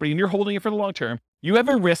buy a property and you're holding it for the long term, you have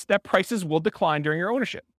a risk that prices will decline during your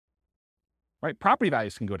ownership, right? Property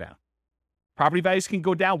values can go down. Property values can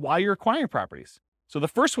go down while you're acquiring properties. So the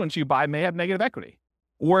first ones you buy may have negative equity,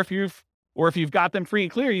 or if you've got them free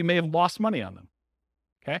and clear, you may have lost money on them.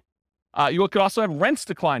 Okay. You could also have rents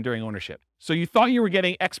decline during ownership. So you thought you were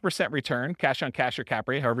getting X% return, cash on cash or cap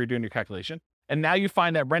rate, however you're doing your calculation. And now you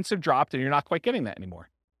find that rents have dropped and you're not quite getting that anymore.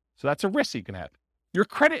 So that's a risk you can have. Your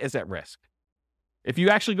credit is at risk. If you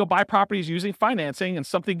actually go buy properties using financing and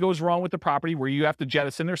something goes wrong with the property where you have to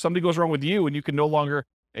jettison, or something goes wrong with you and you can no longer,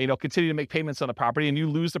 continue to make payments on the property and you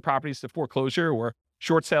lose the properties to foreclosure or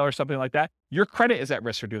short sale or something like that, your credit is at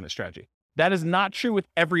risk for doing this strategy. That is not true with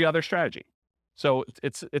every other strategy. So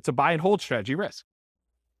it's a buy and hold strategy risk.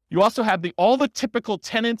 You also have all the typical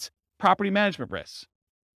tenant property management risks.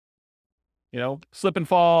 Slip and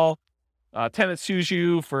fall, tenant sues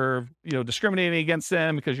you for, discriminating against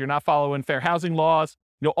them because you're not following fair housing laws.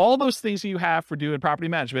 All those things that you have for doing property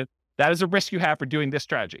management, that is a risk you have for doing this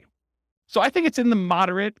strategy. So I think it's in the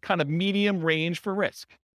moderate kind of medium range for risk.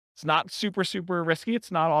 It's not super, super risky.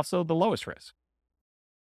 It's not also the lowest risk.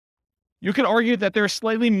 You could argue that there's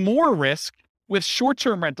slightly more risk with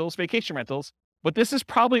short-term rentals, vacation rentals, but this is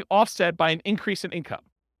probably offset by an increase in income.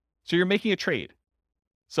 So you're making a trade.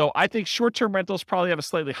 So I think short-term rentals probably have a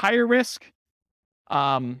slightly higher risk.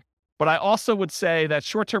 But I also would say that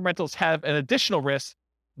short-term rentals have an additional risk,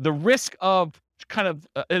 the risk of an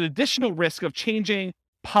additional risk of changing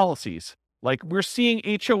policies. Like we're seeing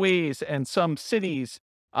HOAs and some cities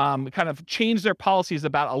kind of change their policies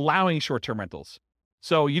about allowing short-term rentals.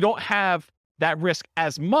 So you don't have that risk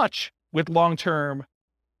as much with long-term,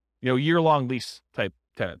 year-long lease type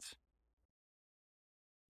tenants.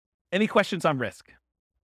 Any questions on risk?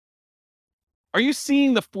 Are you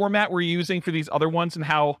seeing the format we're using for these other ones and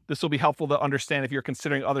how this will be helpful to understand if you're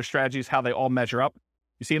considering other strategies, how they all measure up?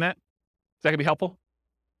 You seeing that? Is that going to be helpful?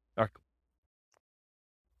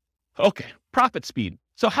 Okay, profit speed.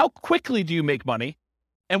 So how quickly do you make money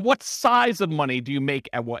and what size of money do you make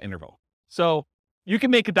at what interval? So you can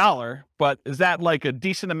make $1, but is that like a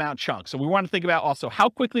decent amount chunk? So we want to think about also how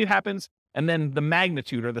quickly it happens and then the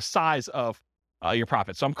magnitude or the size of your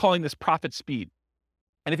profit. So I'm calling this profit speed.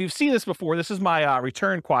 And if you've seen this before, this is my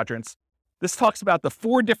return quadrants. This talks about the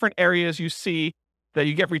 4 different areas you see that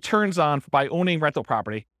you get returns on by owning rental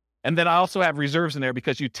property. And then I also have reserves in there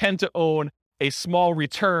because you tend to own a small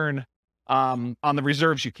return on the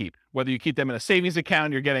reserves you keep. Whether you keep them in a savings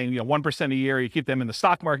account, you're getting 1% a year. You keep them in the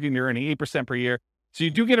stock market, and you're earning 8% per year. So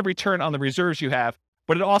you do get a return on the reserves you have,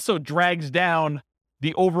 but it also drags down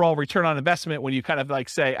the overall return on investment when you kind of like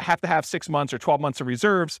say, I have to have 6 months or 12 months of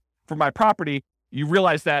reserves for my property. You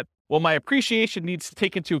realize that, well, my appreciation needs to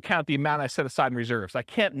take into account the amount I set aside in reserves. I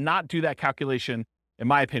can't not do that calculation, in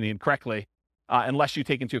my opinion, correctly, unless you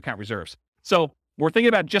take into account reserves. So we're thinking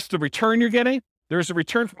about just the return you're getting. There's a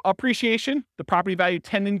return from appreciation, the property value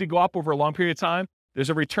tending to go up over a long period of time. There's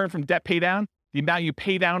a return from debt pay down, the amount you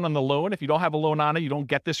pay down on the loan. If you don't have a loan on it, you don't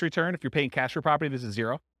get this return. If you're paying cash for property, this is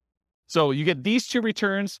 0. So you get these 2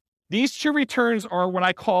 returns. These 2 returns are what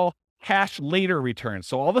I call cash later returns.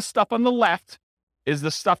 So all the stuff on the left is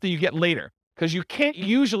the stuff that you get later, because you can't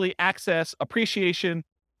usually access appreciation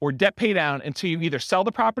or debt pay down until you either sell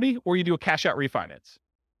the property or you do a cash out refinance.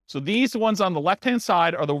 So these ones on the left-hand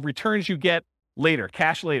side are the returns you get later,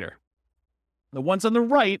 cash later. The ones on the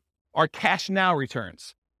right are cash now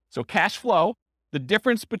returns. So cash flow, the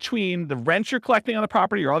difference between the rent you're collecting on the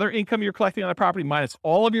property or other income you're collecting on the property minus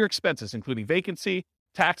all of your expenses, including vacancy,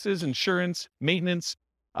 taxes, insurance, maintenance,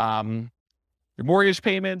 your mortgage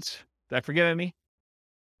payments. Did I forget any?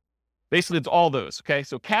 Basically, it's all those, okay?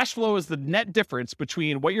 So cash flow is the net difference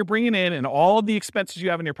between what you're bringing in and all of the expenses you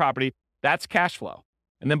have in your property. That's cash flow.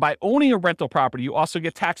 And then by owning a rental property, you also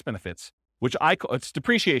get tax benefits, which it's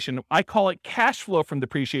depreciation. I call it cash flow from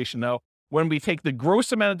depreciation, though, when we take the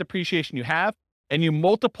gross amount of depreciation you have and you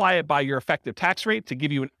multiply it by your effective tax rate to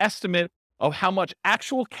give you an estimate of how much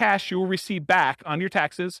actual cash you will receive back on your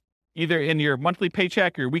taxes, either in your monthly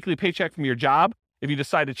paycheck or your weekly paycheck from your job, if you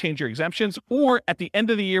decide to change your exemptions, or at the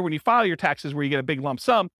end of the year when you file your taxes where you get a big lump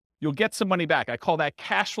sum, you'll get some money back. I call that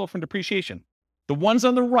cash flow from depreciation. The ones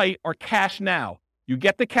on the right are cash now. You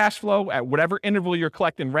get the cash flow at whatever interval you're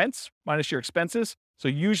collecting rents minus your expenses. So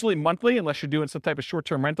usually monthly, unless you're doing some type of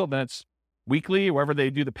short-term rental, then it's weekly, wherever they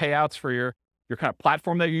do the payouts for your kind of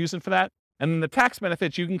platform that you're using for that. And then the tax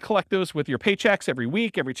benefits, you can collect those with your paychecks every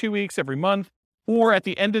week, every 2 weeks, every month, or at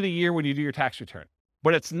the end of the year when you do your tax return.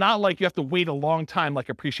 But it's not like you have to wait a long time like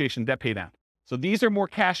appreciation debt pay down. So these are more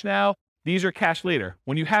cash now. These are cash later.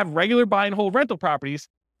 When you have regular buy and hold rental properties,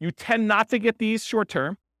 you tend not to get these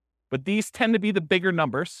short-term, but these tend to be the bigger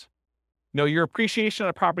numbers. Your appreciation on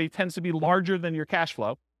a property tends to be larger than your cash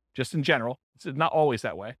flow, just in general. It's not always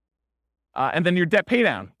that way. And then your debt pay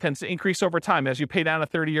down tends to increase over time. As you pay down a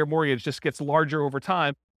 30-year mortgage, it just gets larger over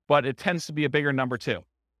time, but it tends to be a bigger number too.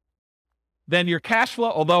 Then your cash flow,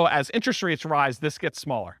 although as interest rates rise, this gets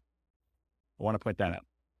smaller. I want to point that out.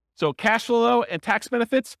 So cash flow and tax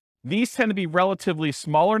benefits, these tend to be relatively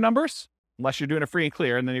smaller numbers, unless you're doing a free and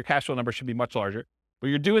clear, and then your cash flow number should be much larger. But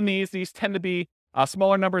you're doing these tend to be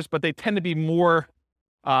smaller numbers, but they tend to be more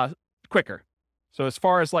quicker. So as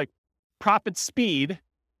far as like profit speed,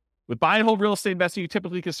 with buy and hold real estate investing, you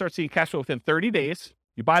typically can start seeing cash flow within 30 days.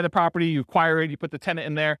 You buy the property, you acquire it, you put the tenant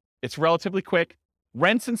in there. It's relatively quick.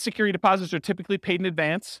 Rents and security deposits are typically paid in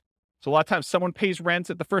advance. So a lot of times someone pays rents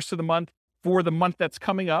at the first of the month for the month that's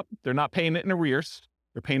coming up. They're not paying it in arrears.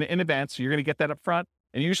 They're paying it in advance. So you're going to get that up front.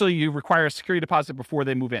 And usually you require a security deposit before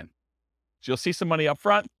they move in. So you'll see some money up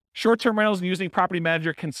front. Short-term rentals and using property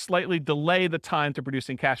manager can slightly delay the time to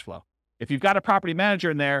producing cash flow. If you've got a property manager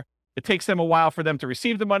in there, it takes them a while for them to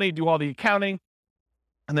receive the money, do all the accounting,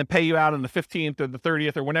 and then pay you out on the 15th or the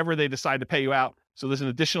 30th or whenever they decide to pay you out. So there's an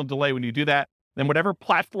additional delay when you do that. Then whatever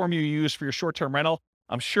platform you use for your short-term rental,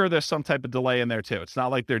 I'm sure there's some type of delay in there too. It's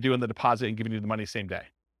not like they're doing the deposit and giving you the money same day.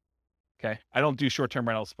 Okay. I don't do short-term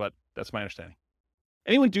rentals, but that's my understanding.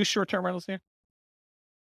 Anyone do short-term rentals here?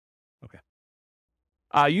 Okay.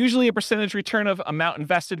 Usually a percentage return of amount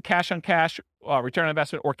invested, cash on cash, return on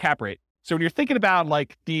investment, or cap rate. So when you're thinking about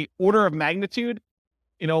like the order of magnitude,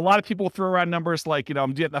 a lot of people throw around numbers like,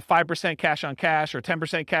 I'm getting a 5% cash on cash or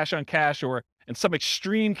 10% cash on cash, or in some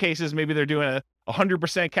extreme cases, maybe they're doing a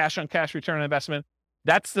 100% cash on cash return on investment.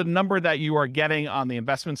 That's the number that you are getting on the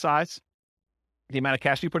investment size, the amount of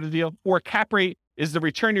cash you put in the deal. Or cap rate is the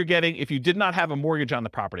return you're getting if you did not have a mortgage on the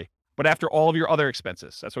property, but after all of your other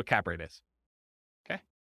expenses. That's what cap rate is. Okay.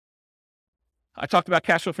 I talked about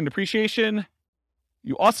cash flow from depreciation.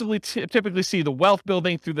 You also typically see the wealth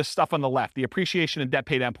building through the stuff on the left. The appreciation and debt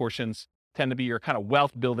pay down portions tend to be your kind of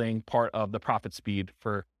wealth building part of the profit speed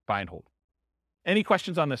for buy and hold. Any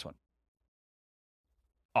questions on this one?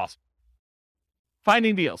 Awesome.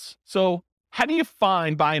 Finding deals. So how do you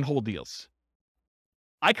find buy and hold deals?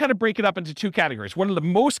 I kind of break it up into two categories. One of the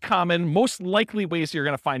most common, most likely ways you're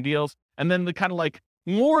going to find deals, and then the kind of like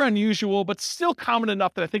more unusual, but still common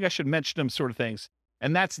enough that I think I should mention them sort of things.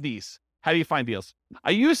 And that's these. How do you find deals?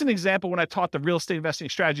 I used an example when I taught the real estate investing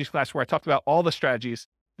strategies class where I talked about all the strategies,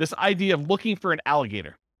 this idea of looking for an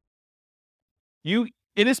alligator.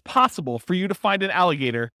 It is possible for you to find an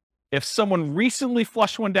alligator if someone recently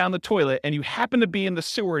flushed one down the toilet and you happen to be in the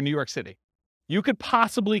sewer in New York City. You could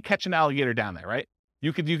possibly catch an alligator down there, right?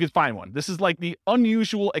 You could find one. This is like the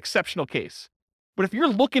unusual, exceptional case. But if you're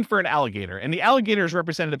looking for an alligator, and the alligator is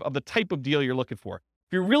representative of the type of deal you're looking for,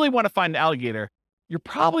 if you really want to find an alligator, you're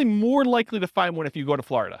probably more likely to find one if you go to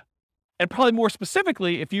Florida. And probably more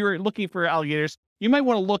specifically, if you're looking for alligators, you might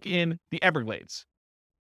want to look in the Everglades.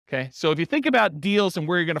 Okay, so if you think about deals and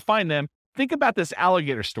where you're going to find them, think about this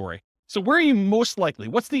alligator story. So where are you most likely?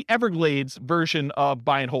 What's the Everglades version of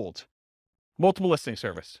buy and hold? Multiple listing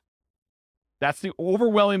service. That's the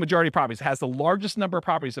overwhelming majority of properties. It has the largest number of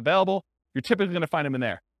properties available. You're typically going to find them in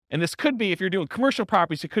there. And this could be, if you're doing commercial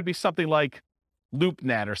properties, it could be something like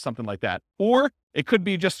LoopNet or something like that. Or it could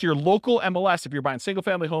be just your local MLS if you're buying single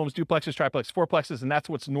family homes, duplexes, triplexes, fourplexes, and that's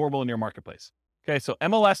what's normal in your marketplace. Okay, so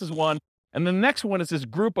MLS is one. And the next one is this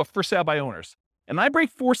group of for sale by owners. And I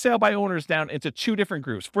break for sale by owners down into two different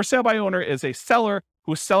groups. For sale by owner is a seller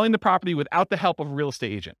who's selling the property without the help of a real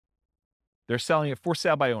estate agent. They're selling it for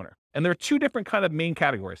sale by owner. And there are two different kind of main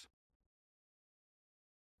categories.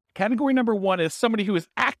 Category number one is somebody who is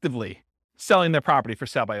actively selling their property for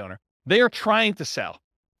sale by owner. They are trying to sell.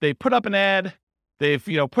 They put up an ad. They've,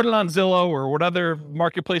 put it on Zillow or what other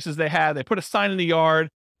marketplaces they have. They put a sign in the yard.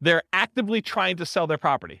 They're actively trying to sell their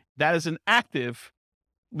property. That is an actively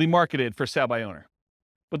marketed for sale by owner.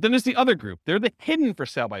 But then there's the other group. They're the hidden for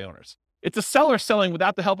sale by owners. It's a seller selling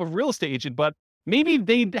without the help of a real estate agent, but maybe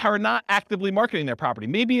they are not actively marketing their property.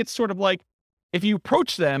 Maybe it's sort of like if you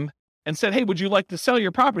approach them and said, hey, would you like to sell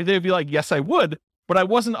your property? They'd be like, yes, I would, but I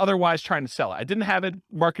wasn't otherwise trying to sell it. I didn't have it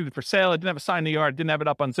marketed for sale. I didn't have a sign in the yard. I didn't have it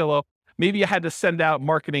up on Zillow. Maybe you had to send out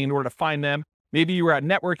marketing in order to find them. Maybe you were out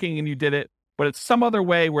networking and you did it, but it's some other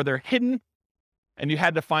way where they're hidden and you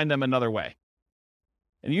had to find them another way.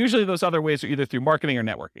 And usually those other ways are either through marketing or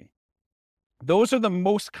networking. Those are the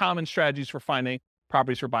most common strategies for finding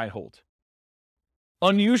properties for buy and hold.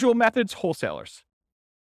 Unusual methods, wholesalers.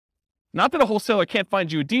 Not that a wholesaler can't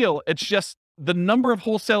find you a deal, it's just the number of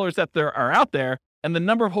wholesalers that there are out there and the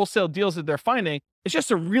number of wholesale deals that they're finding is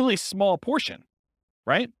just a really small portion,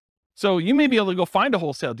 right? So you may be able to go find a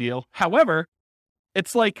wholesale deal. However,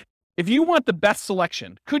 it's like, if you want the best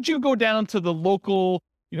selection, could you go down to the local,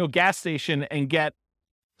 gas station and get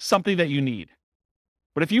something that you need?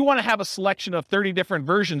 But if you want to have a selection of 30 different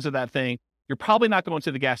versions of that thing, you're probably not going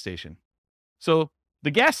to the gas station. So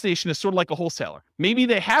the gas station is sort of like a wholesaler. Maybe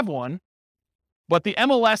they have one, but the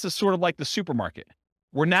MLS is sort of like the supermarket,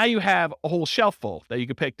 where now you have a whole shelf full that you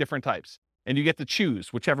can pick different types, and you get to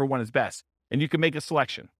choose whichever one is best, and you can make a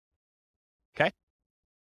selection. Okay?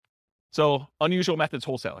 So unusual methods,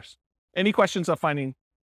 wholesalers. Any questions on finding?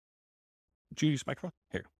 Did you use microphone?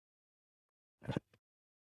 Here.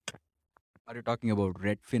 Are you talking about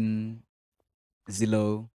Redfin,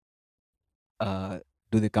 Zillow?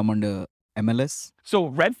 Do they come under MLS? So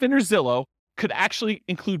Redfin or Zillow could actually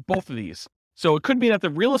include both of these. So it could be that the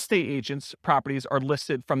real estate agents' properties are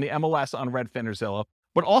listed from the MLS on Redfin or Zillow,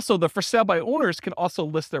 but also the for sale by owners can also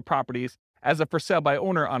list their properties as a for sale by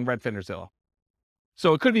owner on Redfin or Zillow.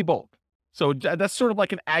 So it could be both. So that's sort of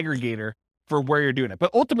like an aggregator for where you're doing it.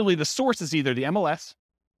 But ultimately, the source is either the MLS,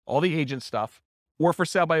 all the agent stuff, or for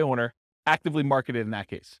sale by owner, actively marketed in that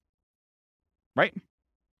case. Right?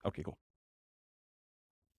 Okay, cool.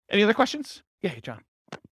 Any other questions? Yeah, John.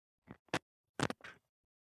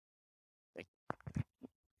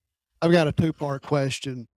 I've got a two-part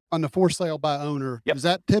question. On the for sale by owner, Yep. Is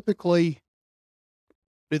that typically,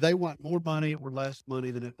 do they want more money or less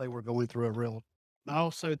money than if they were going through a realtor? And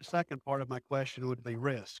also, the second part of my question would be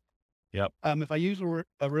risk. Yep. If I use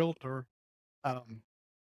a realtor,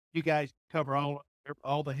 you guys cover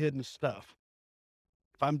all the hidden stuff.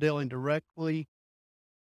 If I'm dealing directly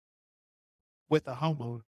with a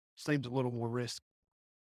homeowner, seems a little more risky.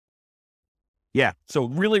 Yeah. So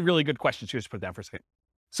really, really good questions. Here's put it down for a second.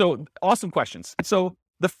 So awesome questions. So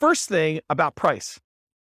the first thing about price,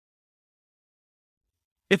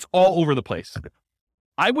 it's all over the place.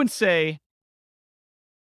 I would say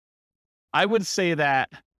that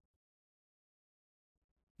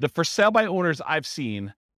the for sale by owners I've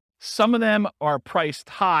seen, some of them are priced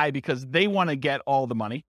high because they want to get all the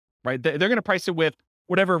money, right? They're going to price it with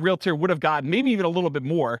whatever a realtor would have gotten, maybe even a little bit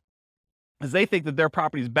more, because they think that their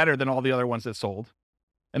property is better than all the other ones that sold.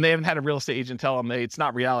 And they haven't had a real estate agent tell them that it's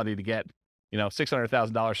not reality to get,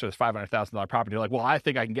 $600,000 for this $500,000 property. They're like, well, I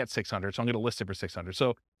think I can get 600, so I'm going to list it for 600.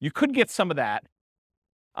 So you could get some of that.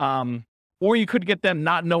 Or you could get them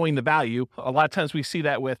not knowing the value. A lot of times we see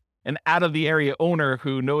that with an out of the area owner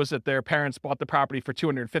who knows that their parents bought the property for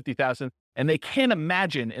 $250,000 and they can't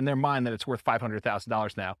imagine in their mind that it's worth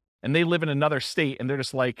 $500,000 now. And they live in another state and they're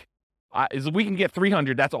just like, if we can get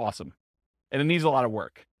 300, that's awesome. And it needs a lot of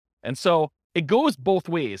work. And so it goes both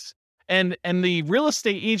ways. And the real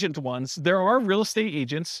estate agent ones, there are real estate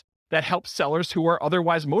agents that help sellers who are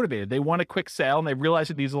otherwise motivated. They want a quick sale and they realize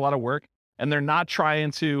it needs a lot of work and they're not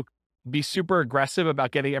trying to be super aggressive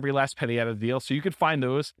about getting every last penny out of the deal. So you could find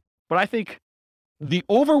those. But I think the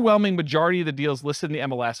overwhelming majority of the deals listed in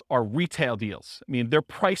the MLS are retail deals. I mean, they're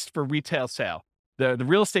priced for retail sale. The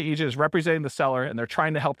real estate agent is representing the seller and they're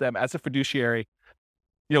trying to help them as a fiduciary,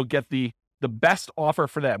 get the best offer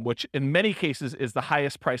for them, which in many cases is the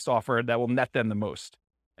highest priced offer that will net them the most.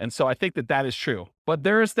 And so I think that is true. But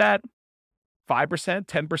there is that 5%,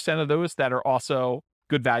 10% of those that are also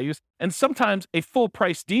good values. And sometimes a full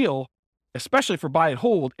price deal, especially for buy and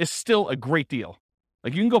hold, is still a great deal.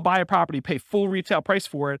 Like you can go buy a property, pay full retail price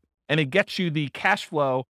for it, and it gets you the cash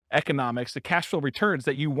flow economics, the cash flow returns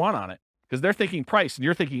that you want on it. Because they're thinking price and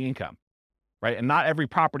you're thinking income, right? And not every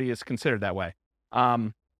property is considered that way.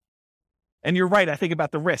 And you're right, I think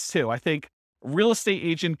about the risk too. I think real estate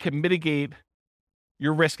agent can mitigate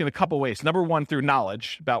your risk in a couple ways. Number one, through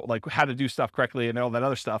knowledge about like how to do stuff correctly and all that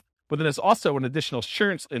other stuff. But then there's also an additional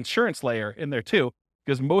insurance layer in there too,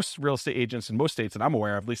 because most real estate agents in most states that I'm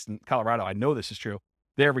aware of, at least in Colorado, I know this is true,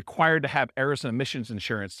 they're required to have errors and omissions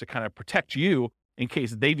insurance to kind of protect you in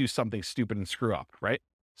case they do something stupid and screw up, right?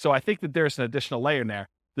 So I think that there's an additional layer in there.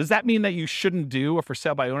 Does that mean that you shouldn't do a for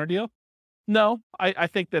sale by owner deal? No, I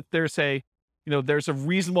think that there's a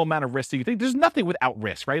reasonable amount of risk that you think. There's nothing without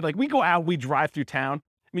risk, right? Like we go out, we drive through town,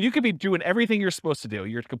 I mean, you could be doing everything you're supposed to do.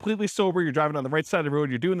 You're completely sober. You're driving on the right side of the road.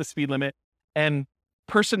 You're doing the speed limit, and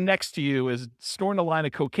person next to you is snorting a line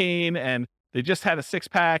of cocaine, and they just had a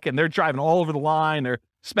 6-pack, and they're driving all over the line. They're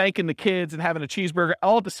spanking the kids and having a cheeseburger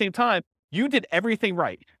all at the same time. You did everything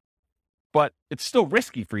right, but it's still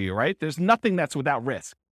risky for you, right? There's nothing that's without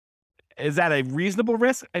risk. Is that a reasonable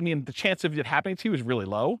risk? I mean, the chance of it happening to you is really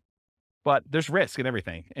low, but there's risk in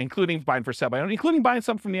everything, including buying for sale by owner, including buying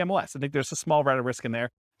some from the MLS. I think there's a small amount of risk in there,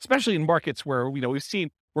 especially in markets where,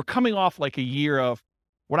 we're coming off like a year of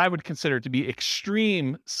what I would consider to be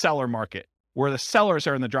extreme seller market, where the sellers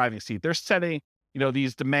are in the driving seat. They're setting,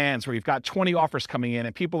 these demands where you've got 20 offers coming in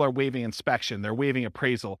and people are waiving inspection, they're waiving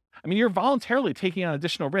appraisal. I mean, you're voluntarily taking on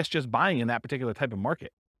additional risk just buying in that particular type of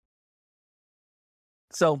market.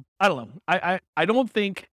 So I don't know. I don't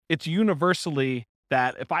think it's universally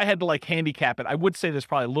that if I had to handicap it, I would say there's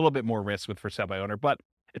probably a little bit more risk with for sale by owner, but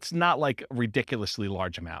it's not like a ridiculously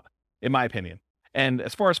large amount, in my opinion. And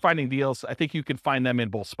as far as finding deals, I think you can find them in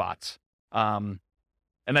both spots. And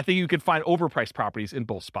I think you can find overpriced properties in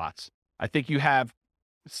both spots. I think you have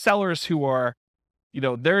sellers who are,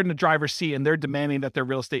 they're in the driver's seat and they're demanding that their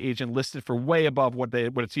real estate agent listed for way above what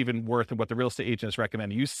it's even worth and what the real estate agent is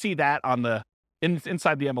recommending. You see that on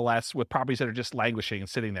inside the MLS with properties that are just languishing and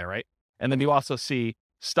sitting there, right? And then you also see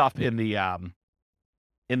stuff in the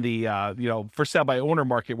for sale by owner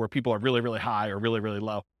market where people are really, really high or really, really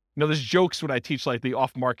low. There's jokes when I teach the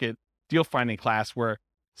off-market deal finding class where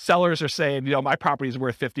sellers are saying, my property is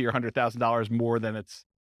worth $50,000 or $100,000 more than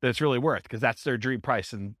it's really worth, because that's their dream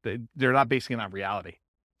price and they're not basing it on reality.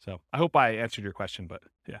 So I hope I answered your question, but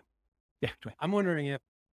yeah. Dwayne. I'm wondering if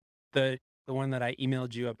the one that I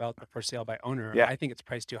emailed you about the for sale by owner, Yeah. I think it's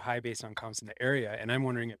priced too high based on comps in the area. And I'm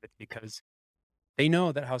wondering if it's because they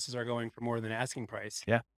know that houses are going for more than asking price.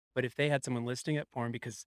 Yeah. But if they had someone listing it for them,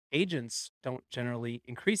 because agents don't generally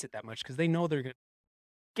increase it that much because they know they're going to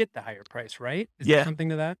get the higher price, right? Is there something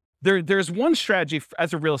to that? There's one strategy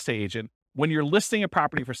as a real estate agent when you're listing a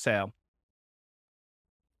property for sale.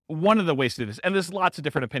 One of the ways to do this, and there's lots of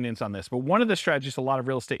different opinions on this, but one of the strategies a lot of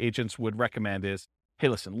real estate agents would recommend is, hey,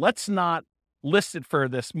 listen, let's not list it for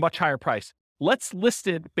this much higher price. Let's list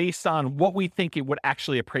it based on what we think it would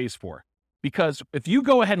actually appraise for. Because if you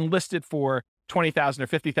go ahead and list it for $20,000 or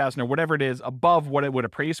 $50,000 or whatever it is above what it would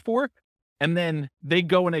appraise for, and then they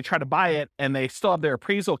go and they try to buy it and they still have their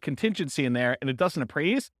appraisal contingency in there and it doesn't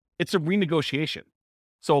appraise, it's a renegotiation.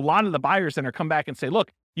 So a lot of the buyers then are come back and say,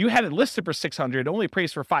 look, you had it listed for $600, only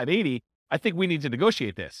appraised for $580. I think we need to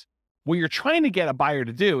negotiate this. What you're trying to get a buyer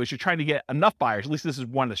to do is you're trying to get enough buyers, at least this is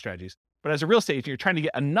one of the strategies, but as a real estate agent, you're trying to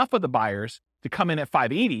get enough of the buyers to come in at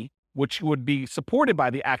 $580, which would be supported by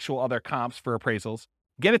the actual other comps for appraisals,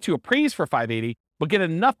 get it to appraise for $580, but get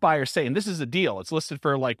enough buyers saying this is a deal. It's listed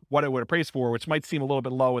for what it would appraise for, which might seem a little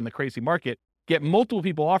bit low in the crazy market. Get multiple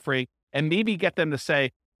people offering and maybe get them to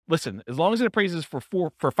say, listen, as long as it appraises for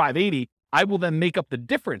 $580, I will then make up the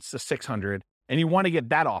difference to $600. And you want to get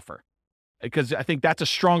that offer because I think that's a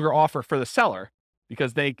stronger offer for the seller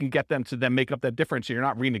because they can get them to then make up that difference. So you're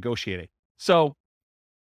not renegotiating. So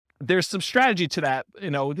there's some strategy to that.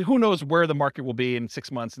 Who knows where the market will be in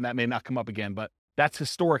 6 months, and that may not come up again, but that's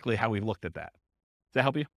historically how we've looked at that. Does that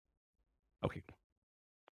help you? Okay.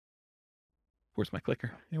 Where's my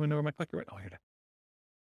clicker? Anyone know where my clicker went? Oh, here it is.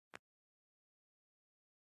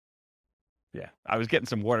 Yeah, I was getting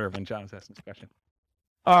some water when John was asking this question.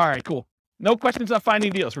 All right, cool. No questions on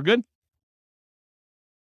finding deals. We're good?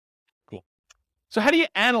 Cool. So how do you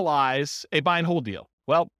analyze a buy and hold deal?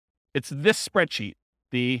 Well, it's this spreadsheet,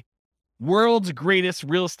 the world's greatest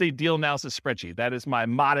real estate deal analysis spreadsheet. That is my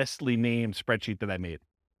modestly named spreadsheet that I made.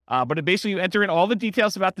 But it basically, you enter in all the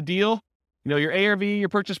details about the deal, your ARV, your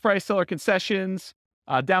purchase price, seller concessions,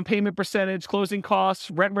 down payment percentage, closing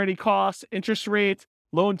costs, rent ready costs, interest rate,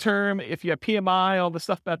 loan term, if you have PMI, all the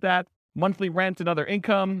stuff about that, monthly rent and other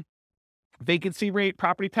income, vacancy rate,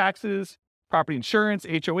 property taxes, property insurance,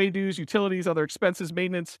 HOA dues, utilities, other expenses,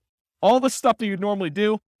 maintenance, all the stuff that you'd normally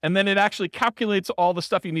do. And then it actually calculates all the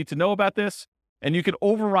stuff you need to know about this. And you can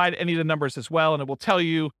override any of the numbers as well. And it will tell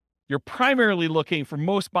you you're primarily looking for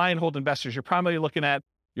most buy and hold investors. You're primarily looking at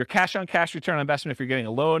your cash on cash return on investment if you're getting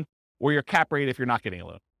a loan or your cap rate if you're not getting a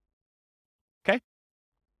loan. Okay.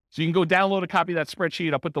 So you can go download a copy of that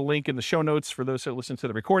spreadsheet. I'll put the link in the show notes for those that listen to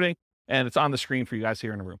the recording, and it's on the screen for you guys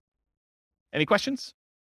here in the room. Any questions?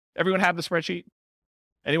 Everyone have the spreadsheet?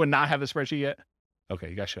 Anyone not have the spreadsheet yet? Okay,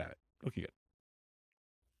 you guys should have it. Okay, good.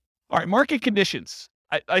 All right, market conditions.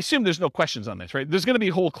 I assume there's no questions on this, right? There's going to be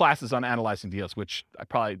whole classes on analyzing deals, which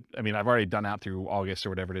I've already done out through August or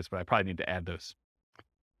whatever it is, but I probably need to add those.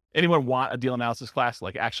 Anyone want a deal analysis class,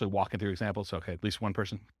 like actually walking through examples? Okay, at least one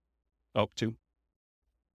person. Oh, two.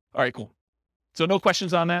 All right, cool. So no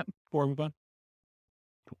questions on that before we move on?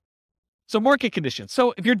 Cool. So market conditions.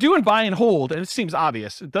 So if you're doing buy and hold, and it seems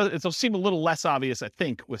obvious, it'll seem a little less obvious, I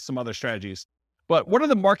think, with some other strategies. But what are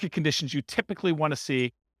the market conditions you typically want to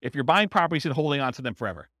see if you're buying properties and holding on to them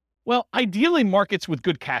forever? Well, ideally markets with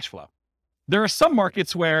good cash flow. There are some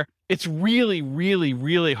markets where it's really, really,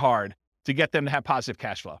 really hard to get them to have positive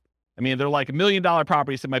cash flow. I mean, they're like $1 million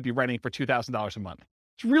properties that might be renting for $2,000 a month.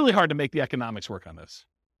 It's really hard to make the economics work on this.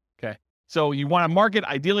 Okay. So you want a market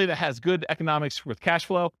ideally that has good economics with cash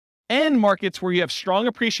flow, and markets where you have strong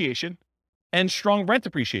appreciation and strong rent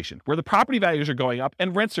appreciation, where the property values are going up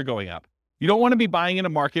and rents are going up. You don't want to be buying in a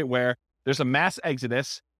market where there's a mass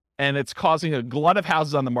exodus and it's causing a glut of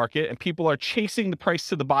houses on the market and people are chasing the price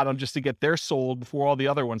to the bottom just to get theirs sold before all the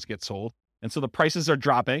other ones get sold. And so the prices are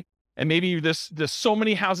dropping. And maybe there's so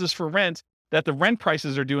many houses for rent that the rent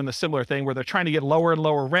prices are doing the similar thing where they're trying to get lower and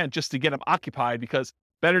lower rent just to get them occupied, because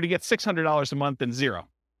better to get $600 a month than zero.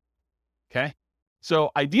 Okay.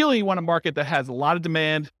 So ideally you want a market that has a lot of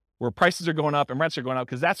demand, where prices are going up and rents are going up,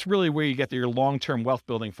 because that's really where you get your long-term wealth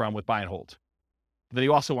building from with buy and hold. But then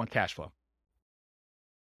you also want cash flow.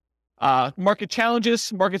 Market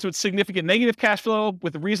challenges, markets with significant negative cash flow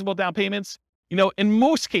with reasonable down payments. In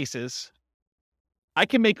most cases, I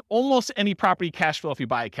can make almost any property cash flow if you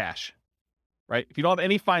buy it cash, right? If you don't have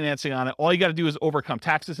any financing on it, all you got to do is overcome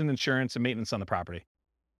taxes and insurance and maintenance on the property.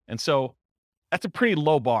 And so that's a pretty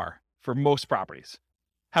low bar for most properties.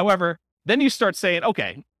 However, then you start saying,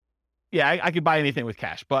 okay, yeah, I could buy anything with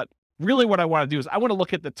cash, but really what I want to do is I want to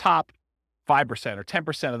look at the top 5% or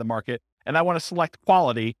 10% of the market, and I want to select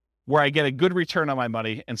quality where I get a good return on my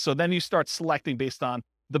money. And so then you start selecting based on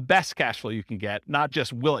the best cash flow you can get, not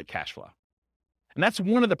just will it cash flow. And that's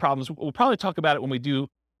one of the problems. We'll probably talk about it when we do,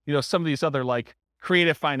 some of these other like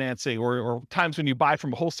creative financing or times when you buy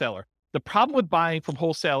from a wholesaler. The problem with buying from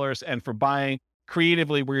wholesalers and for buying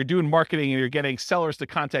creatively where you're doing marketing and you're getting sellers to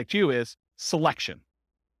contact you is selection.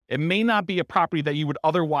 It may not be a property that you would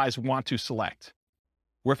otherwise want to select.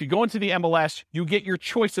 Where if you go into the MLS, you get your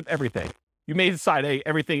choice of everything. You may decide, hey,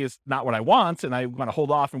 everything is not what I want, and I want to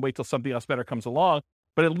hold off and wait till something else better comes along.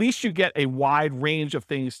 But at least you get a wide range of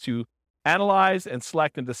things to analyze and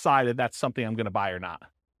select and decide if that's something I'm going to buy or not.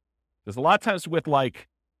 There's a lot of times with like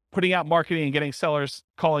putting out marketing and getting sellers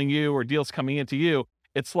calling you or deals coming into you,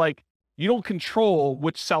 it's like you don't control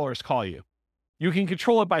which sellers call you. You can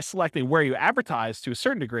control it by selecting where you advertise to a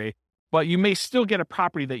certain degree, but you may still get a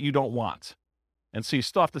property that you don't want. And so you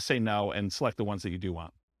still have to say no and select the ones that you do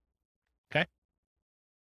want. Okay.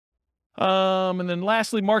 And then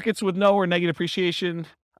lastly, markets with no or negative appreciation.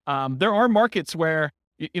 There are markets where,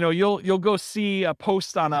 you'll go see a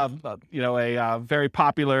post on a very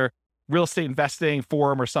popular real estate investing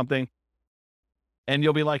forum or something. And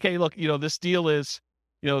you'll be like, hey, look, this deal is,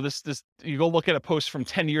 this, you go look at a post from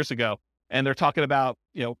 10 years ago and they're talking about,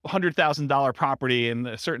 $100,000 property in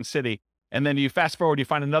a certain city. And then you fast forward, you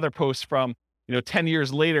find another post from, 10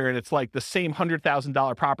 years later, and it's like the same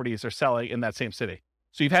 $100,000 properties are selling in that same city.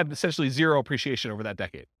 So you've had essentially zero appreciation over that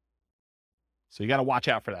decade. So you got to watch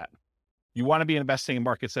out for that. You want to be investing in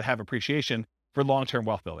markets that have appreciation for long-term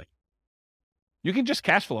wealth building. You can just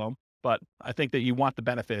cash flow them, but I think that you want the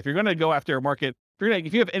benefit. If you're going to go after a market,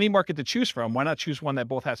 if you have any market to choose from, why not choose one that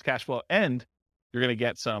both has cash flow and you're going to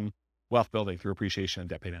get some wealth building through appreciation and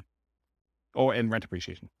debt pay down, and rent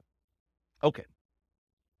appreciation. Okay.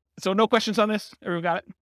 So no questions on this? Everyone got it?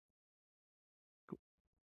 Cool.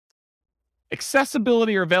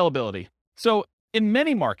 Accessibility or availability. So in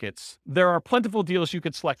many markets, there are plentiful deals you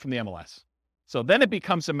could select from the MLS. So then it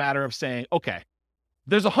becomes a matter of saying, okay,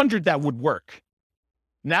 there's 100 that would work.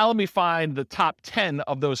 Now let me find the top 10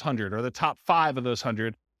 of those 100 or the top 5 of those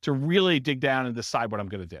 100 to really dig down and decide what I'm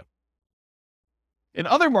going to do. In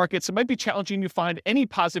other markets, it might be challenging to find any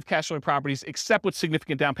positive cash flowing properties except with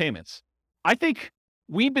significant down payments. I think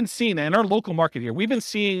we've been seeing, in our local market here, we've been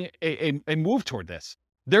seeing a move toward this.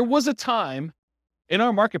 There was a time in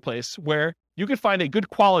our marketplace where you could find a good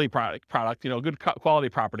quality product, good quality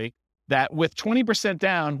property that with 20%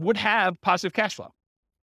 down would have positive cash flow.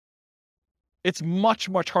 It's much,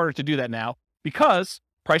 much harder to do that now because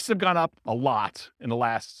prices have gone up a lot in the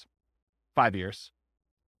last 5 years.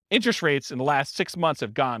 Interest rates in the last 6 months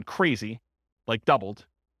have gone crazy, like doubled,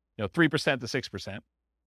 3% to 6%.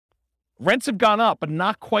 Rents have gone up, but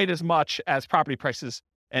not quite as much as property prices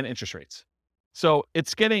and interest rates. So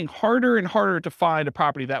it's getting harder and harder to find a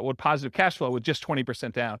property that would positive cash flow with just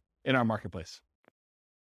 20% down in our marketplace.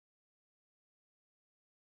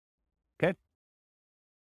 Okay.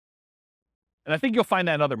 And I think you'll find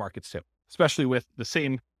that in other markets too, especially with the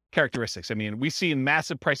same characteristics. I mean, we see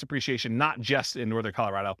massive price appreciation, not just in Northern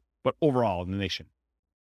Colorado, but overall in the nation.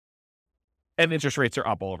 And interest rates are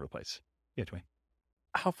up all over the place. Yeah, Dwayne.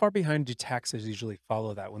 How far behind do taxes usually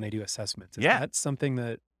follow that when they do assessments? Is that something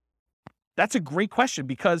that... That's a great question,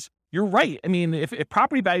 because you're right. I mean, if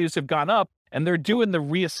property values have gone up and they're doing the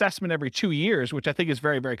reassessment every 2 years, which I think is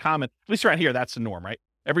very, very common, at least around here, that's the norm, right?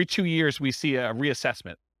 Every 2 years, we see a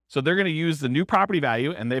reassessment. So they're going to use the new property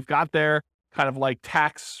value, and they've got their kind of like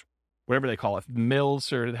tax, whatever they call it,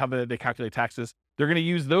 mills, or how they calculate taxes. They're going to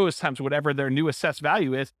use those times whatever their new assessed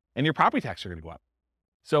value is, and your property taxes are going to go up.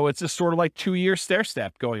 So it's just sort of like 2-year stair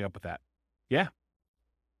step going up with that. Yeah.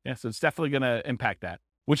 So it's definitely going to impact that,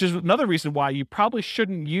 which is another reason why you probably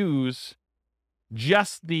shouldn't use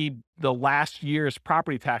just the last year's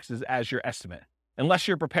property taxes as your estimate, unless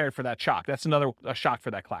you're prepared for that shock. That's a shock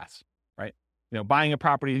for that class, right? Buying a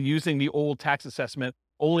property using the old tax assessment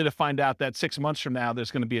only to find out that 6 months from now,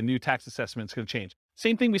 there's going to be a new tax assessment. It's going to change.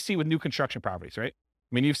 Same thing we see with new construction properties, right?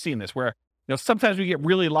 I mean, you've seen this where, sometimes we get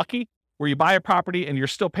really lucky where you buy a property and you're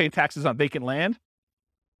still paying taxes on vacant land.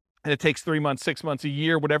 And it takes 3 months, 6 months, a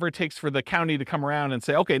year, whatever it takes for the county to come around and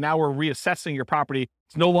say, okay, now we're reassessing your property.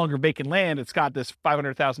 It's no longer vacant land. It's got this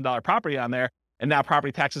 $500,000 property on there. And now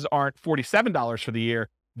property taxes aren't $47 for the year.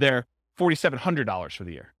 They're $4,700 for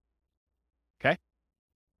the year. Okay.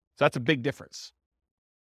 So that's a big difference.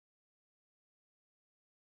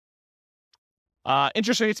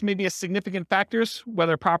 Interest rates may be a significant factors,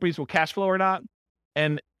 whether properties will cash flow or not.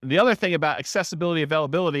 And the other thing about accessibility,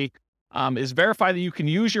 availability, is verify that you can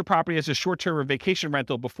use your property as a short-term or vacation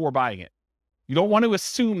rental before buying it. You don't want to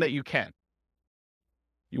assume that you can.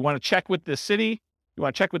 You want to check with the city. You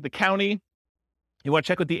want to check with the county. You want to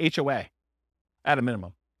check with the HOA at a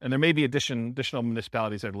minimum. And there may be additional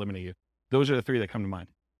municipalities that are limiting you. Those are the 3 that come to mind.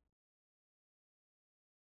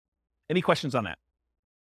 Any questions on that?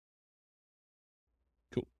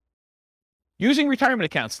 Cool. Using retirement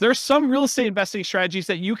accounts. There's some real estate investing strategies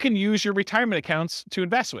that you can use your retirement accounts to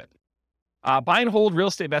invest with. Buy and hold real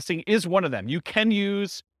estate investing is one of them. You can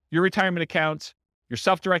use your retirement account, your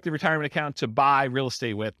self-directed retirement account, to buy real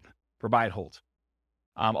estate with for buy and hold.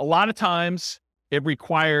 A lot of times it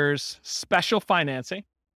requires special financing.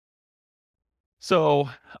 So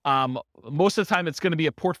most of the time it's going to be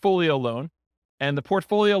a portfolio loan, and the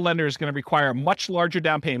portfolio lender is going to require a much larger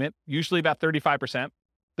down payment, usually about 35%.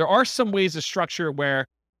 There are some ways to structure where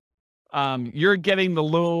you're getting the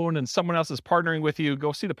loan and someone else is partnering with you.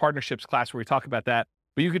 Go see the partnerships class where we talk about that.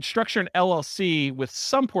 But you could structure an LLC with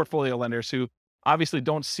some portfolio lenders who obviously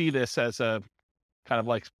don't see this as a kind of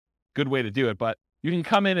like good way to do it. But you can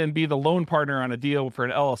come in and be the loan partner on a deal for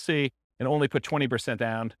an LLC and only put 20%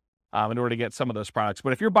 down in order to get some of those products.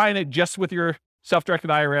 But if you're buying it just with your self-directed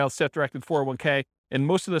IRA, self-directed 401k, in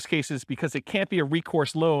most of those cases, because it can't be a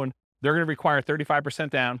recourse loan, they're going to require 35%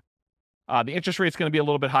 down. The interest rate is going to be a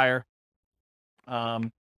little bit higher.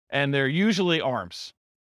 And they're usually ARMs.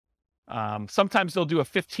 Sometimes they'll do a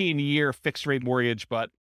 15-year fixed rate mortgage, but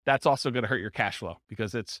that's also going to hurt your cash flow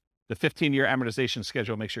because it's the 15-year amortization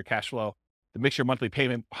schedule makes your cash flow, it makes your monthly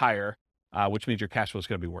payment higher, which means your cash flow is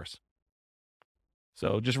going to be worse.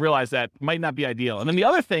 So just realize that might not be ideal. And then the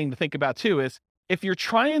other thing to think about too is if you're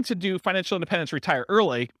trying to do financial independence, retire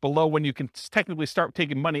early, below when you can technically start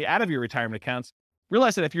taking money out of your retirement accounts,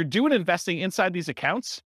 realize that if you're doing investing inside these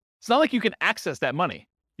accounts, it's not like you can access that money.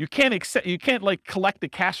 You can't like collect the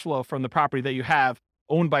cash flow from the property that you have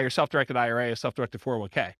owned by your self-directed IRA or self-directed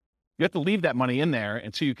 401k. You have to leave that money in there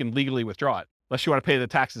until you can legally withdraw it, unless you want to pay the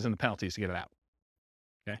taxes and the penalties to get it out.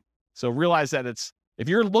 Okay. So realize that if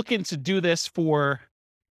you're looking to do this for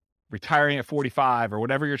retiring at 45 or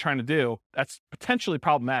whatever you're trying to do, that's potentially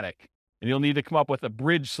problematic. And you'll need to come up with a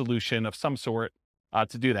bridge solution of some sort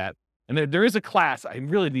to do that. And there is a class, I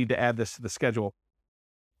really need to add this to the schedule.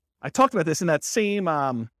 I talked about this in that same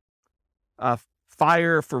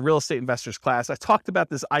Fire for Real Estate Investors class. I talked about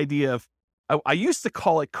this idea of, I used to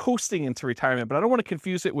call it coasting into retirement, but I don't want to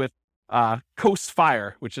confuse it with Coast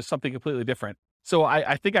Fire, which is something completely different. So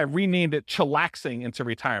I think I renamed it chillaxing into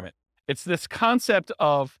retirement. It's this concept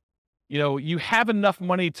of, you have enough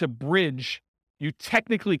money to bridge, you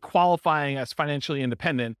technically qualifying as financially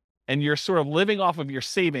independent, and you're sort of living off of your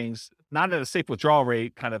savings, not at a safe withdrawal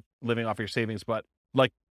rate, kind of living off your savings, but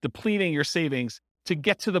like depleting your savings to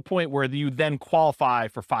get to the point where you then qualify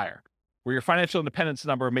for FIRE, where your financial independence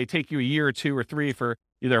number may take you a year or 2 or 3 for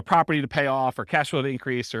either a property to pay off or cash flow to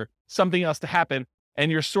increase or something else to happen.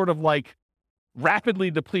 And you're sort of like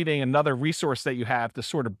rapidly depleting another resource that you have to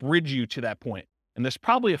sort of bridge you to that point. And there's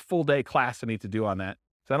probably a full day class I need to do on that.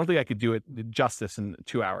 So I don't think I could do it justice in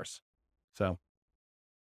 2 hours. So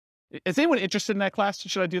is anyone interested in that class?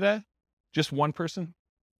 Should I do that? Just one person?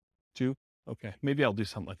 Two? Okay. Maybe I'll do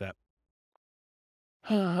something like that.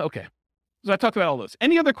 Okay. So I talked about all those.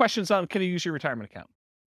 Any other questions on can you use your retirement account?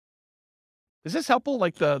 Is this helpful?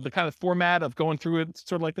 Like the kind of format of going through it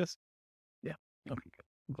sort of like this? Yeah. Okay, good.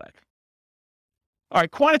 I'm glad. All right,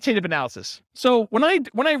 quantitative analysis. So when I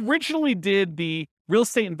originally did the real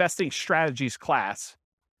estate investing strategies class,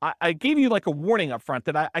 I gave you like a warning up front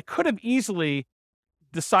that I could have easily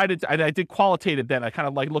decided, I did qualitative then. I kind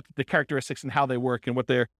of like looked at the characteristics and how they work and what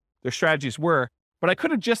their strategies were. But I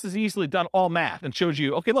could have just as easily done all math and showed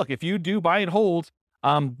you, okay, look, if you do buy and hold,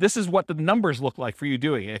 this is what the numbers look like for you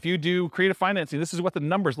doing it. If you do creative financing, this is what the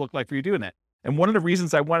numbers look like for you doing it. And one of the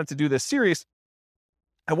reasons I wanted to do this series,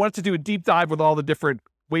 I wanted to do a deep dive with all the different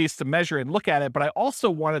ways to measure and look at it, but I also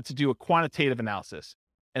wanted to do a quantitative analysis.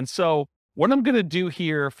 And so what I'm going to do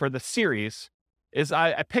here for the series is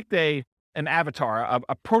I picked an avatar,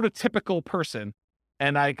 a prototypical person,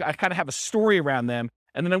 and I kind of have a story around them.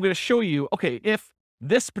 And then I'm going to show you, okay, if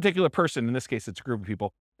this particular person, in this case, it's a group of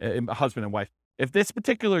people, a husband and wife, if this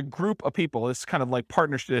particular group of people, this kind of like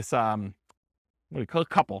partnership, this, what do you call it,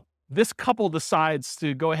 couple, this couple decides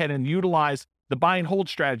to go ahead and utilize the buy and hold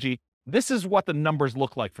strategy, this is what the numbers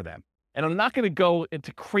look like for them. And I'm not going to go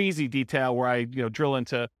into crazy detail where I, drill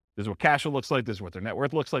into, this is what cash flow looks like, this is what their net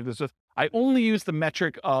worth looks like, I only use the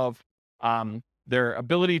metric of, their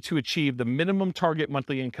ability to achieve the minimum target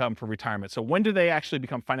monthly income for retirement. So when do they actually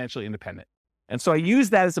become financially independent? And so I use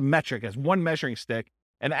that as a metric, as one measuring stick.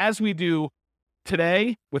 And as we do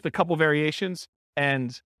today with a couple variations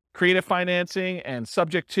and creative financing and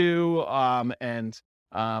subject to,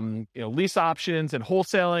 lease options and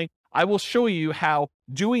wholesaling, I will show you how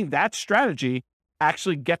doing that strategy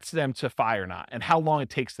actually gets them to FI or not and how long it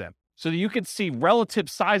takes them. So that you can see relative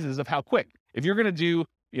sizes of how quick. If you're going to do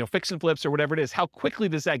fix and flips or whatever it is, how quickly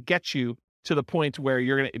does that get you to the point where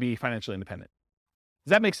you're going to be financially independent?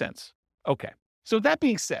 Does that make sense? Okay. So that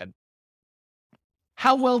being said,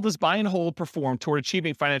 how well does buy and hold perform toward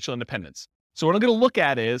achieving financial independence? So what I'm going to look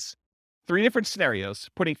at is 3 different scenarios,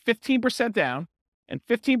 putting 15% down, and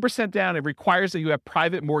 15% down, it requires that you have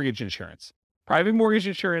private mortgage insurance. Private mortgage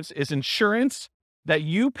insurance is insurance that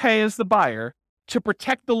you pay as the buyer to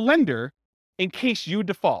protect the lender in case you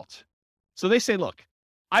default. So they say, look,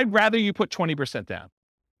 I'd rather you put 20% down.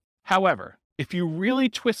 However, if you really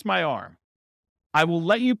twist my arm, I will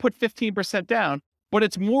let you put 15% down, but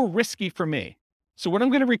it's more risky for me. So what I'm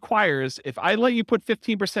going to require is if I let you put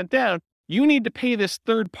 15% down, you need to pay this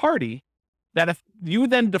third party that if you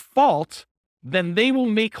then default, then they will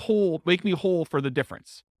make me whole for the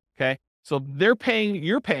difference. Okay. So you're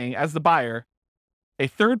paying as the buyer, a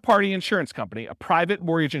third party insurance company, a private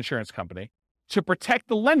mortgage insurance company, to protect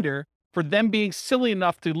the lender for them being silly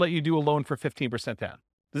enough to let you do a loan for 15% down.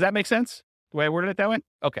 Does that make sense? The way I worded it that way?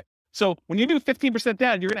 Okay. So when you do 15%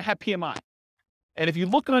 down, you're going to have PMI. And if you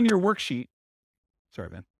look on your worksheet, sorry,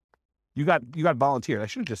 man, you got volunteered. I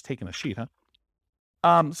should have just taken a sheet,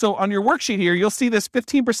 huh? So on your worksheet here, you'll see this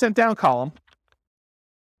 15% down column.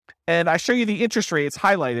 And I show you the interest rates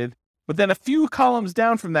highlighted, but then a few columns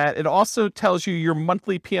down from that, it also tells you your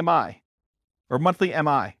monthly PMI or monthly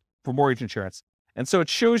MI for mortgage insurance. And so it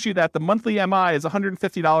shows you that the monthly MI is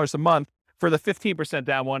 $150 a month for the 15%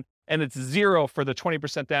 down one, and it's 0 for the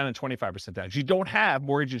 20% down and 25% down. You don't have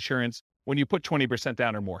mortgage insurance when you put 20%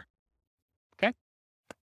 down or more. Okay?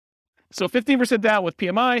 So 15% down with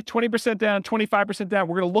PMI, 20% down, 25% down.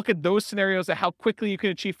 We're going to look at those scenarios of how quickly you can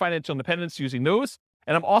achieve financial independence using those.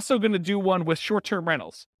 And I'm also going to do one with short-term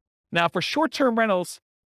rentals. Now, for short-term rentals,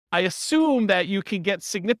 I assume that you can get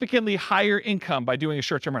significantly higher income by doing a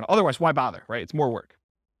short-term rental. Otherwise, why bother, right? It's more work.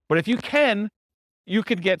 But if you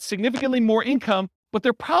could get significantly more income, but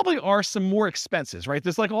there probably are some more expenses, right?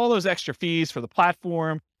 There's like all those extra fees for the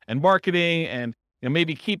platform and marketing and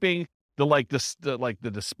maybe keeping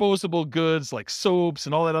the disposable goods like soaps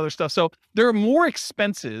and all that other stuff. So there are more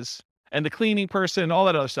expenses and the cleaning person, all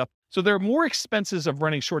that other stuff. So there are more expenses of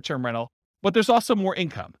running short-term rental, but there's also more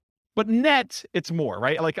income. But net, it's more,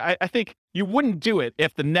 right? Like I think you wouldn't do it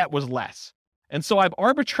if the net was less. And so I've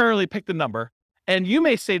arbitrarily picked a number. And you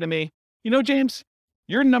may say to me, James,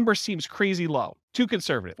 your number seems crazy low, too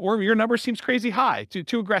conservative, or your number seems crazy high,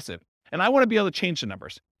 too aggressive. And I want to be able to change the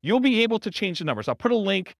numbers. You'll be able to change the numbers. I'll put a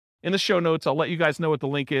link in the show notes. I'll let you guys know what the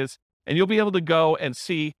link is, and you'll be able to go and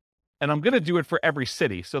see. And I'm going to do it for every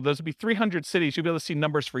city. So there'll be 300 cities. You'll be able to see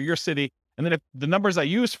numbers for your city. And then if the numbers I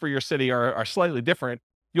use for your city are slightly different,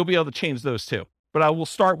 you'll be able to change those too. But I will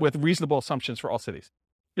start with reasonable assumptions for all cities.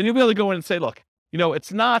 Then you'll be able to go in and say, look,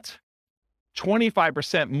 it's not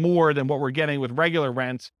 25% more than what we're getting with regular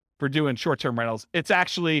rent, for doing short-term rentals, it's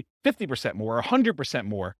actually 50% more or 100%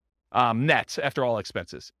 more net after all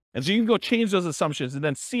expenses. And so you can go change those assumptions and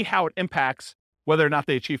then see how it impacts whether or not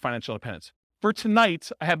they achieve financial independence. For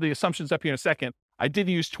tonight, I have the assumptions up here in a second. I did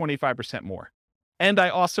use 25% more. And I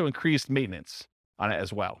also increased maintenance on it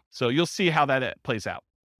as well. So you'll see how that plays out.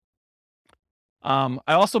 I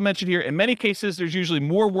also mentioned here, in many cases, there's usually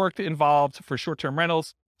more work involved for short-term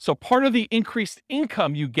rentals. So part of the increased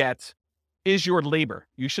income you get is your labor.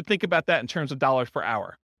 You should think about that in terms of dollars per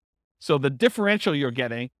hour. So the differential you're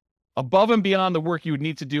getting above and beyond the work you would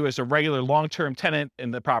need to do as a regular long-term tenant in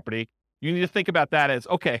the property, you need to think about that as,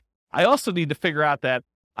 okay, I also need to figure out that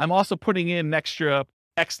I'm also putting in an extra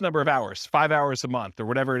X number of hours, 5 hours a month or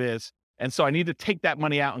whatever it is. And so I need to take that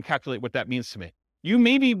money out and calculate what that means to me. You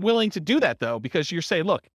may be willing to do that though, because you're saying,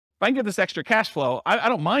 look, if I can get this extra cash flow, I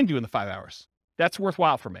don't mind doing the 5 hours. That's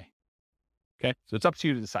worthwhile for me. Okay. So it's up to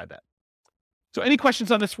you to decide that. So any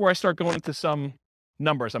questions on this before I start going into some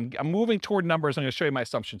numbers? I'm moving toward numbers. I'm going to show you my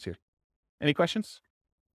assumptions here. Any questions?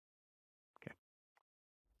 Okay.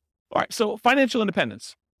 All right. So financial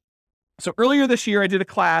independence. So earlier this year, I did a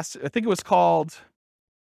class, I think it was called,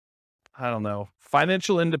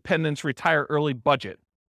 Financial Independence Retire Early Budget.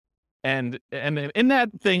 And in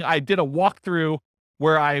that thing, I did a walkthrough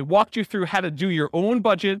where I walked you through how to do your own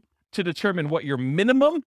budget to determine what your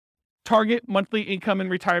minimum target monthly income in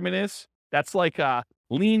retirement is. That's like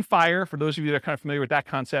lean fire, for those of you that are kind of familiar with that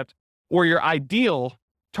concept, or your ideal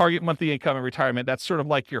target monthly income in retirement. That's sort of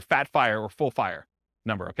like your fat fire or full fire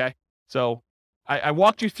number, okay? So I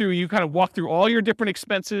walked you through, you kind of walked through all your different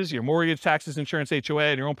expenses, your mortgage, taxes, insurance, HOA,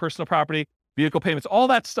 and your own personal property, vehicle payments, all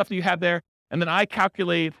that stuff that you have there. And then I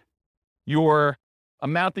calculate your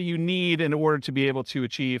amount that you need in order to be able to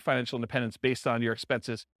achieve financial independence based on your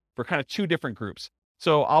expenses for kind of two different groups.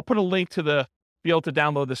 So I'll put a link to be able to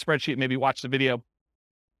download the spreadsheet, maybe watch the video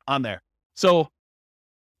on there. So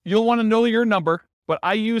you'll want to know your number, but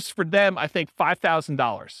I used for them, I think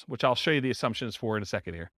 $5,000, which I'll show you the assumptions for in a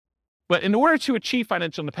second here. But in order to achieve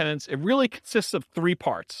financial independence, it really consists of three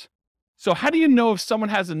parts. So how do you know if someone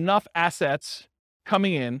has enough assets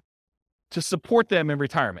coming in to support them in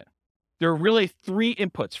retirement? There are really three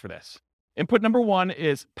inputs for this. Input number one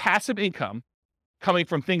is passive income coming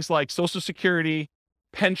from things like Social Security,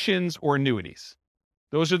 pensions, or annuities.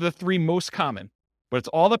 Those are the three most common, but it's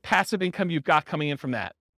all the passive income you've got coming in from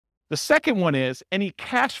that. The second one is any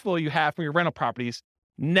cash flow you have from your rental properties,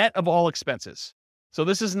 net of all expenses. So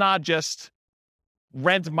this is not just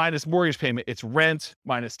rent minus mortgage payment. It's rent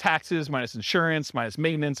minus taxes, minus insurance, minus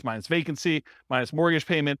maintenance, minus vacancy, minus mortgage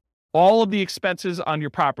payment. All of the expenses on your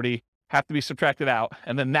property have to be subtracted out.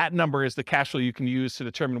 And then that number is the cash flow you can use to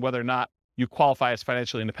determine whether or not you qualify as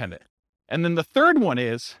financially independent. And then the third one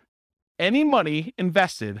is any money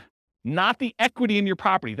invested, not the equity in your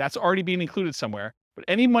property, that's already being included somewhere, but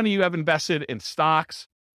any money you have invested in stocks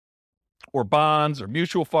or bonds or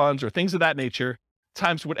mutual funds or things of that nature,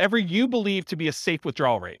 times whatever you believe to be a safe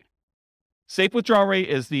withdrawal rate. Safe withdrawal rate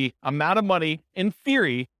is the amount of money, in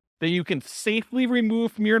theory, that you can safely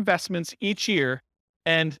remove from your investments each year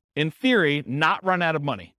and, in theory, not run out of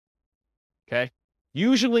money. Okay?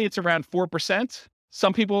 Usually it's around 4%.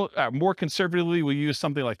 Some people more conservatively will use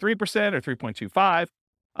something like 3% or 3.25.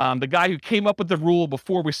 The guy who came up with the rule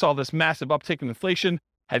before we saw this massive uptick in inflation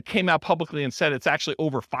had came out publicly and said it's actually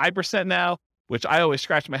over 5% now, which I always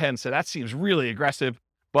scratch my head and say, that seems really aggressive.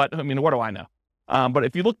 But I mean, what do I know? But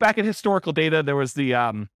if you look back at historical data, there was the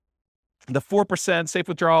 4% safe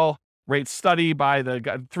withdrawal rate study by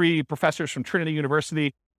the three professors from Trinity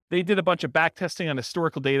University. They did a bunch of back testing on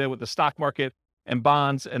historical data with the stock market and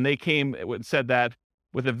bonds, and they came and said that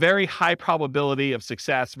with a very high probability of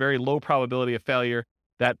success, very low probability of failure,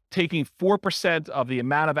 that taking 4% of the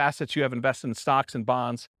amount of assets you have invested in stocks and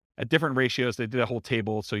bonds at different ratios, they did a whole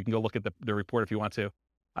table, so you can go look at the report if you want to.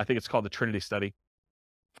 I think it's called the Trinity study.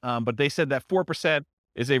 But they said that 4%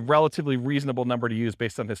 is a relatively reasonable number to use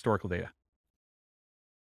based on historical data.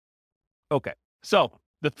 Okay, so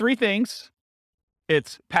the three things,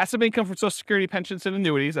 it's passive income from Social Security, pensions, and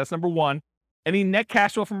annuities. That's number one. Any net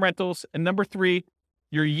cash flow from rentals. And number three,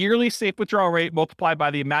 your yearly safe withdrawal rate multiplied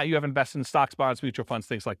by the amount you have invested in stocks, bonds, mutual funds,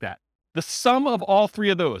 things like that. The sum of all three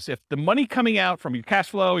of those, if the money coming out from your cash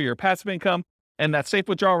flow, your passive income, and that safe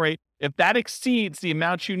withdrawal rate, if that exceeds the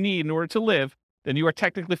amount you need in order to live, then you are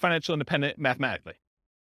technically financially independent mathematically.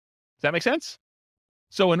 Does that make sense?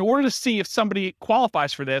 So in order to see if somebody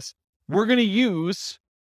qualifies for this, we're going to use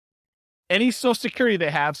any Social Security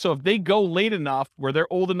they have. So if they go late enough where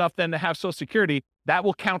they're old enough then to have Social Security, that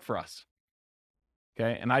will count for us.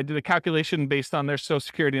 Okay. And I did a calculation based on their Social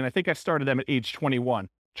Security, and I think I started them at age 21,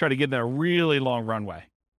 try to give them a really long runway.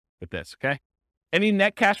 with this, okay? Any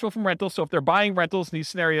net cash flow from rentals. So if they're buying rentals in these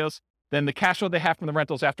scenarios, then the cash flow they have from the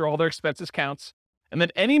rentals after all their expenses counts. And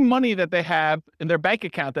then any money that they have in their bank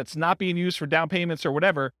account that's not being used for down payments or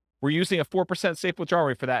whatever, we're using a 4% safe withdrawal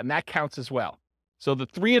rate for that, and that counts as well. So the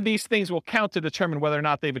three of these things will count to determine whether or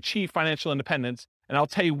not they've achieved financial independence, and I'll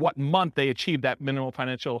tell you what month they achieved that minimum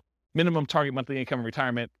target monthly income in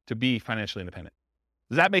retirement to be financially independent.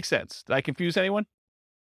 Does that make sense? Did I confuse anyone?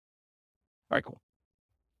 All right, cool.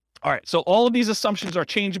 All right, so all of these assumptions are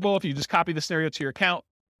changeable if you just copy the scenario to your account.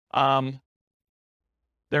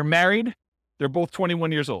 They're married. They're both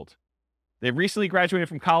 21 years old. They've recently graduated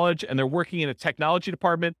from college, and they're working in a technology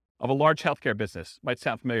department of a large healthcare business. Might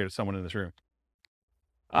sound familiar to someone in this room.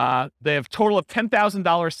 They have a total of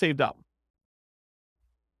 $10,000 saved up.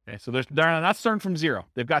 Okay, so they're not starting from zero.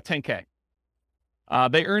 They've got 10K.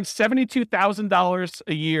 They earn $72,000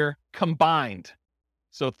 a year combined.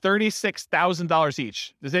 So $36,000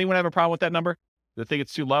 each. Does anyone have a problem with that number? Do they think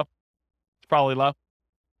it's too low? It's probably low.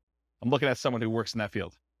 I'm looking at someone who works in that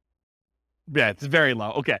field. Yeah, it's very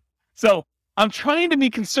low. Okay. So I'm trying to be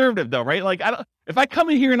conservative though, right? Like if I come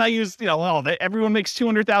in here and I use, everyone makes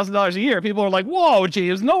 $200,000 a year, people are like, whoa,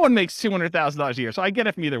 James, no one makes $200,000 a year. So I get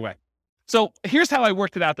it from either way. So here's how I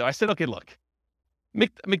worked it out though. I said, okay, look,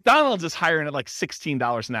 McDonald's is hiring at like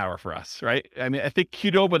 $16 an hour for us, right? I mean, I think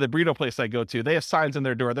Qdoba, the burrito place I go to, they have signs on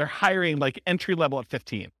their door. They're hiring like entry level at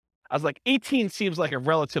 15. I was like, 18 seems like a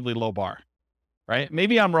relatively low bar, right?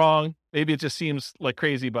 Maybe I'm wrong. Maybe it just seems like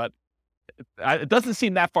crazy, but it doesn't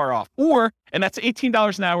seem that far off. And that's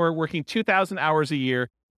 $18 an hour, working 2,000 hours a year,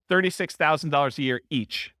 $36,000 a year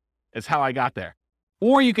each is how I got there.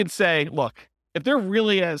 Or you could say, look, if they're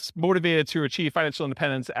really as motivated to achieve financial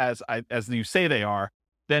independence as you say they are,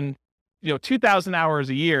 then 2,000 hours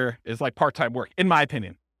a year is like part-time work, in my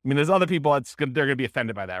opinion. I mean, there's other people they're going to be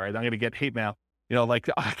offended by that, right? I'm going to get hate mail, I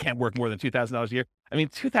can't work more than $2,000 a year. I mean,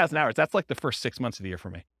 2,000 hours, that's like the first 6 months of the year for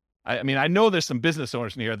me. I mean, I know there's some business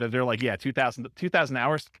owners in here that they're like, yeah, 2,000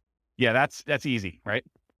 hours. Yeah, that's easy, right?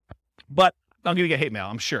 But I'm going to get hate mail,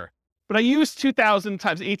 I'm sure. But I use 2,000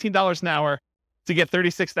 times $18 an hour to get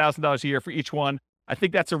 $36,000 a year for each one. I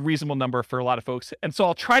think that's a reasonable number for a lot of folks. And so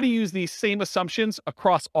I'll try to use these same assumptions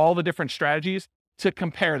across all the different strategies to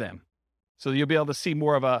compare them. So you'll be able to see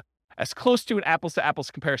more of as close to an apples to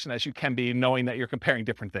apples comparison as you can be, knowing that you're comparing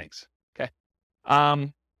different things. Okay.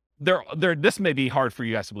 This may be hard for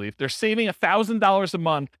you guys to believe. They're saving $1,000 a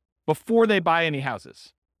month before they buy any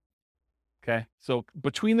houses. Okay. So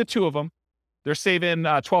between the two of them, they're saving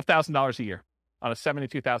 $12,000 a year on a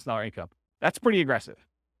 $72,000 income. That's pretty aggressive,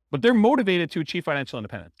 but they're motivated to achieve financial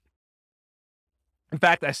independence. In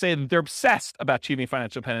fact, I say that they're obsessed about achieving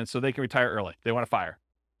financial independence so they can retire early. They want to fire.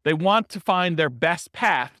 They want to find their best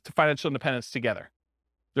path to financial independence together.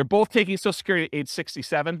 They're both taking Social Security at age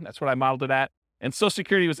 67. That's what I modeled it at. And Social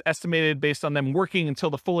Security was estimated based on them working until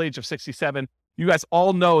the full age of 67. You guys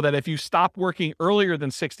all know that if you stop working earlier than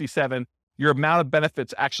 67, your amount of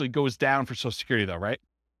benefits actually goes down for Social Security though, right?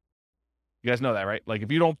 You guys know that, right? Like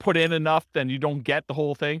if you don't put in enough, then you don't get the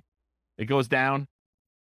whole thing. It goes down.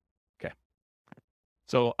 Okay.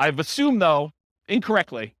 So I've assumed though,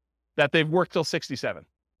 incorrectly, that they've worked till 67.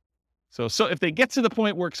 So if they get to the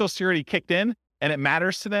point where Social Security kicked in and it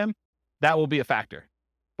matters to them, that will be a factor.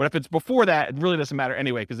 But if it's before that, it really doesn't matter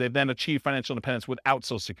anyway, because they've then achieved financial independence without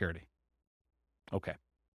Social Security. Okay.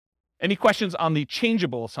 Any questions on the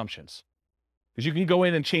changeable assumptions? Because you can go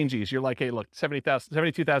in and change these. You're like, hey, look,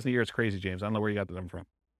 72,000 a year is crazy, James. I don't know where you got the number from.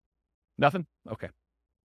 Nothing? Okay.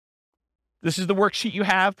 This is the worksheet you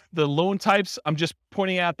have, the loan types. I'm just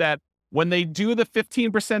pointing out that when they do the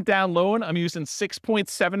 15% down loan, I'm using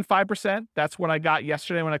 6.75%. That's what I got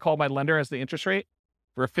yesterday when I called my lender as the interest rate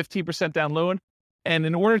for a 15% down loan. And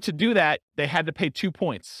in order to do that, they had to pay 2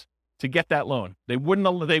 points to get that loan. They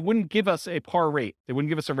wouldn't give us a par rate. They wouldn't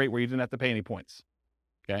give us a rate where you didn't have to pay any points.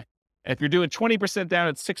 Okay. And if you're doing 20% down,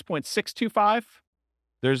 it's 6.625.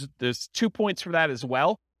 There's 2 points for that as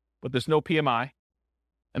well, but there's no PMI.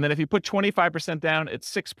 And then if you put 25% down,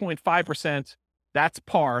 it's 6.5%. That's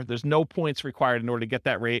par. There's no points required in order to get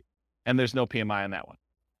that rate, and there's no PMI on that one.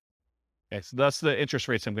 Okay, so that's the interest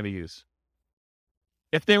rates I'm going to use.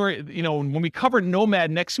 If they were, when we cover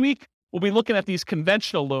Nomad next week, we'll be looking at these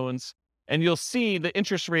conventional loans, and you'll see the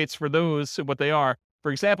interest rates for those, what they are.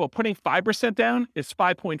 For example, putting 5% down is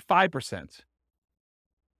 5.5%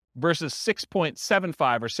 versus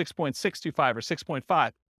 6.75 or 6.625 or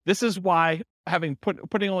 6.5. This is why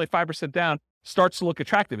putting only 5% down starts to look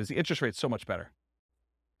attractive, is the interest rate's so much better.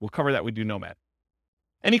 We'll cover that. We do Nomad.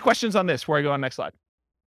 Any questions on this before I go on next slide?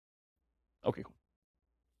 Okay, cool.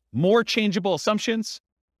 More changeable assumptions.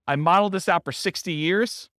 I modeled this out for 60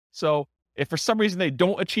 years. So if for some reason they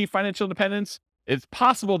don't achieve financial independence, it's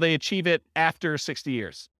possible they achieve it after 60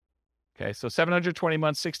 years. Okay, so 720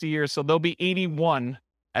 months, 60 years. So they'll be 81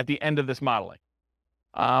 at the end of this modeling.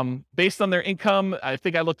 Based on their income, I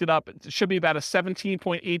think I looked it up. It should be about a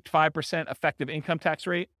 17.85% effective income tax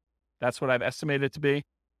rate. That's what I've estimated it to be.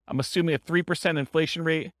 I'm assuming a 3% inflation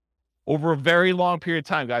rate over a very long period of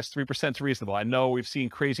time, guys. 3% is reasonable. I know we've seen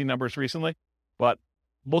crazy numbers recently, but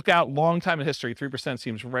look out long time in history. 3%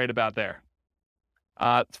 seems right about there.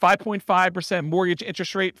 5.5% mortgage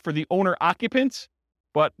interest rate for the owner occupant,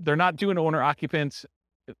 but they're not doing owner occupants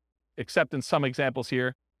except in some examples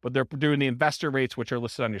here, but they're doing the investor rates, which are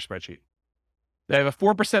listed on your spreadsheet. They have a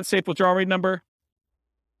 4% safe withdrawal rate number.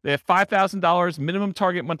 They have $5,000 minimum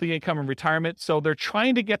target monthly income in retirement. So they're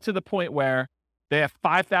trying to get to the point where they have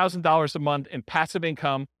 $5,000 a month in passive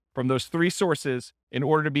income from those three sources in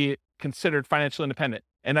order to be considered financially independent.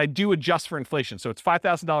 And I do adjust for inflation. So it's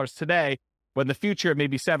 $5,000 today, but in the future, it may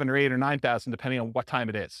be $7,000 or $8,000 or $9,000, depending on what time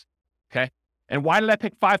it is. Okay. And why did I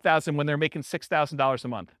pick $5,000 when they're making $6,000 a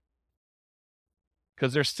month?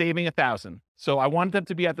 Because they're saving $1,000. So I want them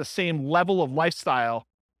to be at the same level of lifestyle,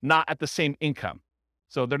 not at the same income.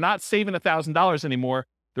 So they're not saving $1,000 anymore.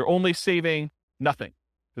 They're only saving nothing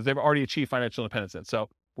because they've already achieved financial independence. And so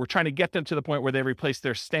we're trying to get them to the point where they replace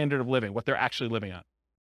their standard of living, what they're actually living on.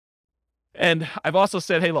 And I've also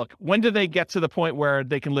said, hey, look, when do they get to the point where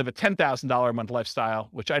they can live a $10,000 a month lifestyle,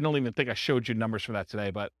 which I don't even think I showed you numbers for that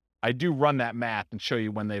today, but I do run that math and show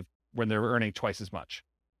you when they're earning twice as much.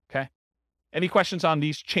 Okay. Any questions on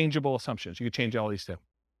these changeable assumptions? You can change all these too.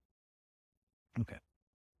 Okay.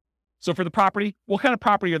 So for the property, what kind of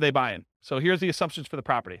property are they buying? So here's the assumptions for the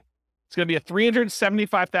property. It's going to be a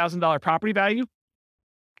 $375,000 property value,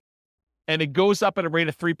 and it goes up at a rate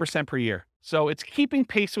of 3% per year. So it's keeping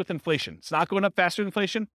pace with inflation. It's not going up faster than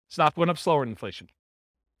inflation. It's not going up slower than inflation.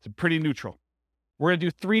 It's pretty neutral. We're going to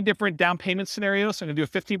do 3 different down payment scenarios. So I'm going to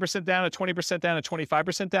do a 15% down, a 20% down, a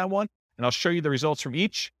 25% down one, and I'll show you the results from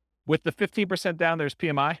each. With the 15% down, there's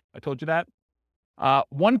PMI. I told you that.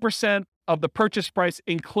 1% of the purchase price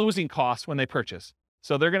in closing costs when they purchase.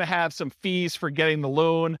 So they're going to have some fees for getting the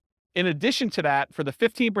loan. In addition to that, for the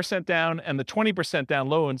 15% down and the 20% down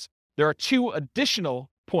loans, there are 2 additional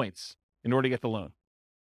points in order to get the loan.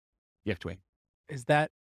 You have to wait. Is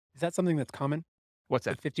that something that's common? What's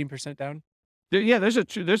that? 15% down? Yeah, there's a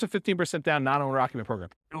 15% down non-owner occupant program.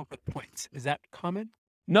 No, for the points. Is that common?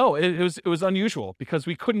 No, it was unusual because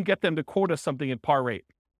we couldn't get them to quote us something at par rate.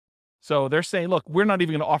 So they're saying, look, we're not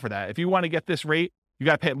even going to offer that. If you want to get this rate, you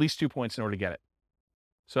got to pay at least 2 points in order to get it.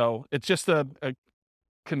 So it's just a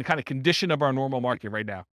kind of condition of our normal market right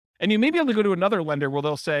now. And you may be able to go to another lender where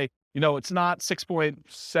they'll say, it's not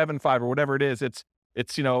 6.75 or whatever it is. It's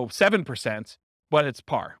 7%, but it's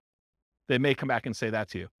par. They may come back and say that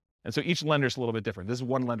to you. And so each lender is a little bit different. This is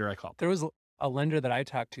one lender I called. There was a lender that I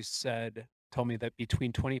talked to told me that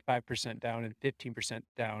between 25% down and 15%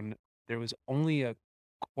 down, there was only a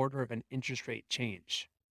quarter of an interest rate change.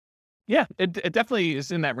 Yeah, it definitely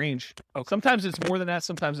is in that range. Okay. Sometimes it's more than that.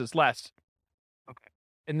 Sometimes it's less. Okay.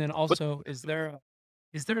 And then also, is there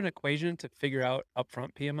an equation to figure out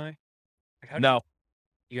upfront PMI? No.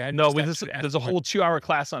 There's a whole 2-hour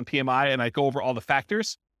class on PMI, and I go over all the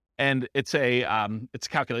factors, and it's a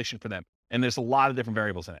calculation for them. And there's a lot of different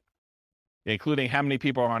variables in it, including how many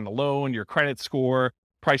people are on the loan, your credit score,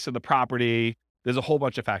 price of the property. There's a whole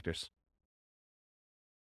bunch of factors.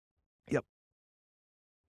 Yep.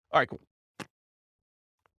 All right, cool.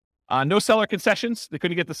 No seller concessions. They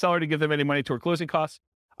couldn't get the seller to give them any money toward closing costs.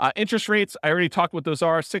 Interest rates, I already talked what those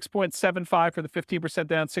are. 6.75 for the 15%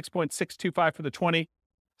 down, 6.625 for the 20,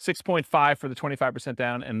 6.5 for the 25%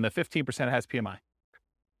 down, and the 15% has PMI.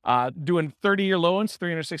 Doing 30-year loans,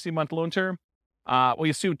 360-month loan term. We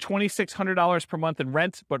assume $2,600 per month in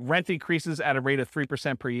rent, but rent increases at a rate of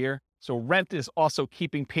 3% per year. So rent is also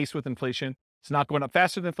keeping pace with inflation. It's not going up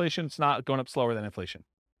faster than inflation. It's not going up slower than inflation.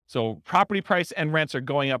 So property price and rents are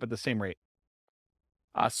going up at the same rate.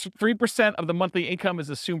 3% of the monthly income is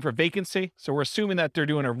assumed for vacancy. So we're assuming that they're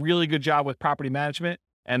doing a really good job with property management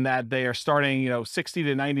and that they are starting, 60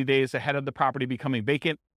 to 90 days ahead of the property becoming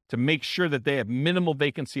vacant to make sure that they have minimal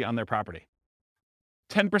vacancy on their property.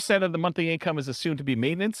 10% of the monthly income is assumed to be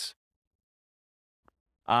maintenance.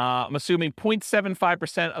 I'm assuming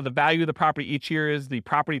 0.75% of the value of the property each year is the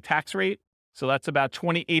property tax rate. So that's about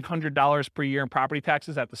 $2,800 per year in property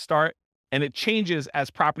taxes at the start. And it changes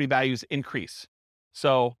as property values increase.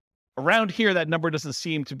 So around here, that number doesn't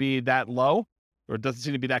seem to be that low, or it doesn't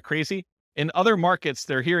seem to be that crazy. In other markets,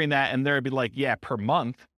 they're hearing that and they'll be like, yeah, per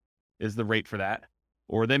month is the rate for that.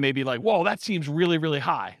 Or they may be like, whoa, that seems really, really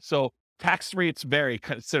high. So tax rates vary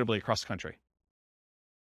considerably across the country.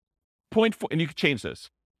 0.4, and you can change this.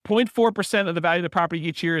 0.4% of the value of the property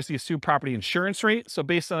each year is the assumed property insurance rate. So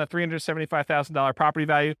based on a $375,000 property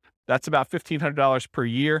value, that's about $1,500 per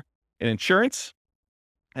year in insurance.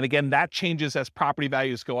 And again, that changes as property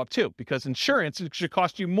values go up too, because insurance should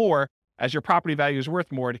cost you more as your property value is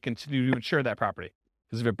worth more to continue to insure that property.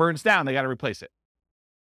 Because if it burns down, they got to replace it.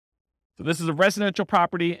 So this is a residential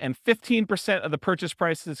property, and 15% of the purchase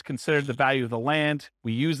price is considered the value of the land.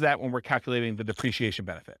 We use that when we're calculating the depreciation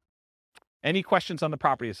benefit. Any questions on the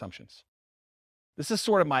property assumptions? This is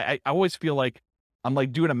sort of I always feel like I'm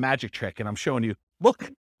like doing a magic trick and I'm showing you,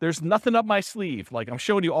 look, there's nothing up my sleeve. Like I'm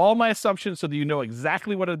showing you all my assumptions so that you know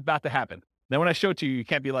exactly what is about to happen. Then when I show it to you, you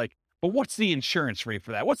can't be like, but what's the insurance rate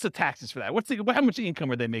for that? What's the taxes for that? How much income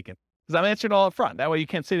are they making? Because I'm answering all up front. That way you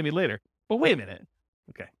can't say to me later, but wait a minute.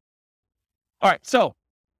 Okay. All right. So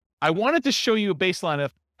I wanted to show you a baseline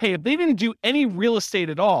of, hey, if they didn't do any real estate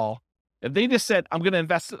at all, if they just said, I'm going to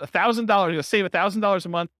invest $1,000, I'm going to save $1,000 a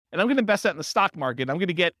month, and I'm going to invest that in the stock market, I'm going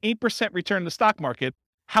to get 8% return in the stock market,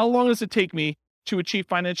 how long does it take me to achieve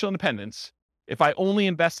financial independence if I only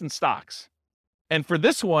invest in stocks? And for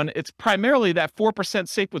this one, it's primarily that 4%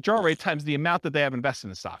 safe withdrawal rate times the amount that they have invested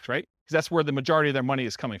in stocks, right? Because that's where the majority of their money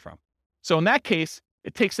is coming from. So in that case,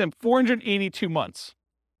 it takes them 482 months,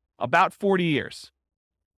 about 40 years.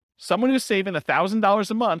 Someone who's saving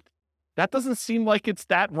 $1,000 a month, that doesn't seem like it's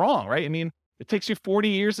that wrong, right? I mean, it takes you 40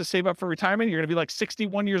 years to save up for retirement. You're going to be like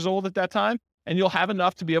 61 years old at that time, and you'll have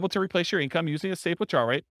enough to be able to replace your income using a safe withdrawal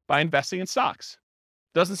rate by investing in stocks.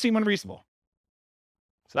 Doesn't seem unreasonable.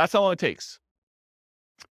 So that's how long it takes.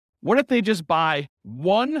 What if they just buy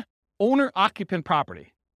one owner-occupant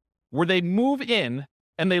property where they move in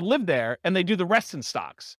and they live there and they do the rest in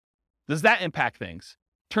stocks? Does that impact things?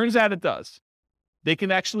 Turns out it does. They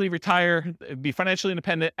can actually retire, be financially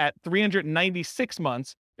independent at 396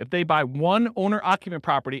 months if they buy one owner-occupant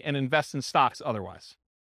property and invest in stocks otherwise.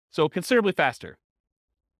 So considerably faster.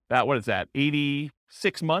 What is that,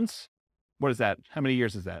 86 months? What is that? How many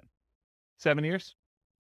years is that? 7 years?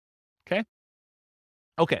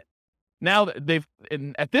 Okay. Now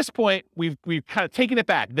at this point, we've kind of taken it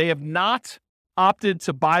back. They have not opted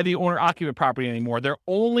to buy the owner-occupant property anymore. They're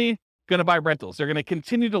only going to buy rentals. They're going to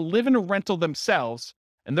continue to live in a rental themselves,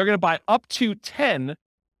 and they're going to buy up to 10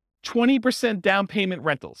 20% down payment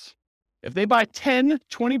rentals. If they buy 10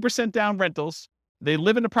 20% down rentals, they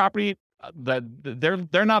live in a property that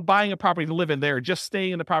they're not buying a property to live in. They're just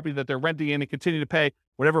staying in the property that they're renting in and continue to pay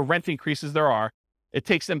whatever rent increases there are. It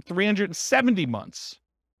takes them 370 months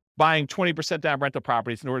buying 20% down rental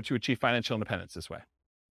properties in order to achieve financial independence this way.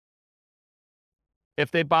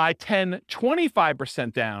 If they buy 10,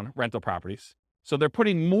 25% down rental properties, so they're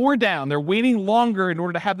putting more down, they're waiting longer in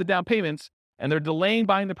order to have the down payments, and they're delaying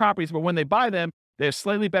buying the properties, but when they buy them, they have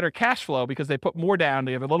slightly better cash flow because they put more down,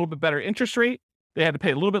 they have a little bit better interest rate, they had to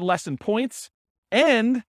pay a little bit less in points,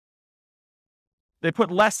 and they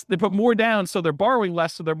put more down, so they're borrowing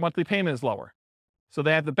less, so their monthly payment is lower. So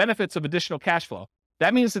they have the benefits of additional cash flow.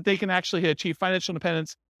 That means that they can actually achieve financial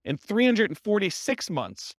independence in 346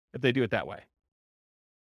 months if they do it that way.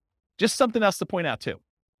 Just something else to point out too.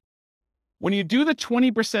 When you do the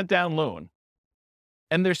 20% down loan,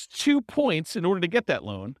 and there's 2 points in order to get that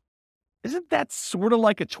loan, isn't that sort of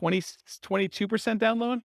like a 22% down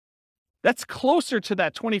loan? That's closer to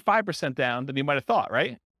that 25% down than you might have thought,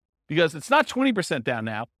 right? Because it's not 20% down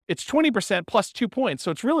now, it's 20% plus 2 points. So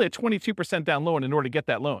it's really a 22% down loan in order to get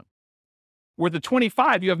that loan. Where the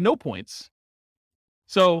 25, you have no points.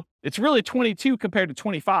 So it's really 22 compared to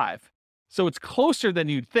 25. So it's closer than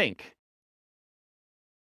you'd think.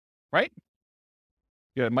 Right?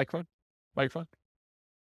 You got a microphone?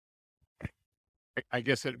 I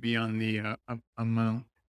guess it'd be on the amount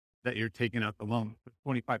that you're taking out the loan,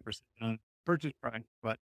 25% on purchase price,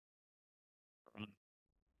 but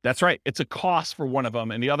That's right. It's a cost for one of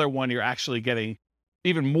them, and the other one you're actually getting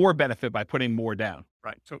even more benefit by putting more down.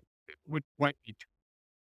 right. So it might be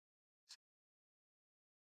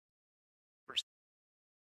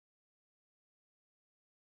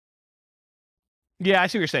Yeah, I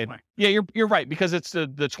see what you're saying. Right. Yeah, you're right, because it's the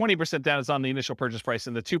 20% down is on the initial purchase price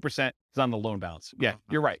and the 2% is on the loan balance. Yeah,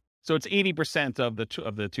 you're right. So it's 80% of the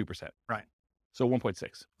 2%. Right. So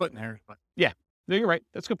 1.6. splitting hairs, but No, you're right.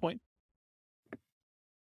 That's a good point.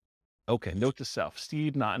 Okay, note to self.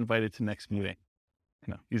 Steve not invited to next meeting.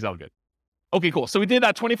 No, he's all good. Okay, cool. So we did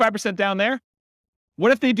that 25% down there.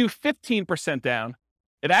 What if they do 15% down?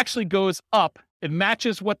 It actually goes up. It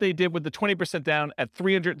matches what they did with the 20% down at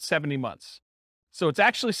 370 months. So it's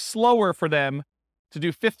actually slower for them to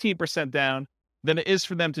do 15% down than it is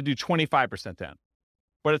for them to do 25% down.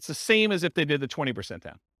 but it's the same as if they did the 20%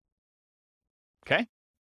 down. Okay?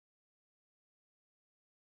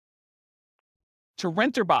 To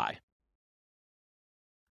rent or buy.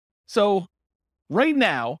 So right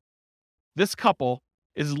now, this couple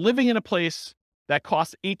is living in a place that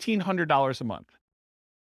costs $1,800 a month.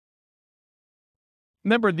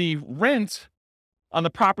 Remember, the rent on the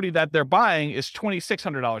property that they're buying is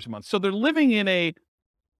 $2,600 a month. So they're living in a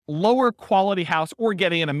lower quality house or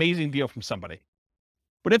getting an amazing deal from somebody.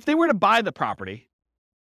 But if they were to buy the property,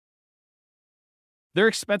 their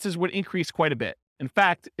expenses would increase quite a bit. In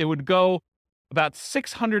fact, it would go about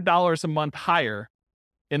 $600 a month higher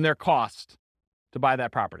in their cost to buy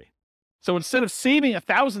that property. So instead of saving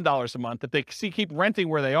 $1,000 a month, if they keep renting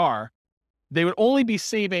where they are, they would only be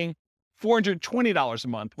saving $420 a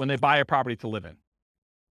month when they buy a property to live in.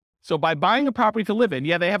 So by buying a property to live in,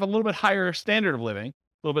 yeah, they have a little bit higher standard of living,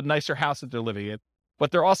 a little bit nicer house that they're living in,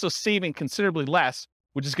 but they're also saving considerably less,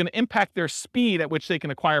 which is going to impact their speed at which they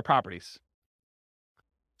can acquire properties.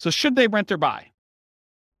 So should they rent or buy?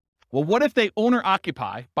 Well, what if they owner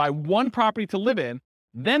occupy, buy one property to live in,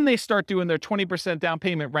 then they start doing their 20% down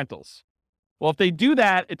payment rentals? Well, if they do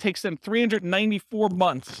that, it takes them 394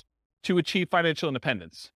 months to achieve financial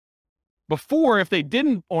independence. Before, if they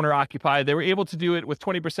didn't owner occupy, they were able to do it with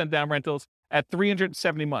 20% down rentals at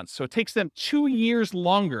 370 months. So it takes them 2 years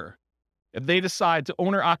longer if they decide to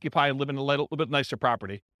owner occupy and live in a little bit nicer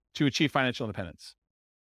property to achieve financial independence.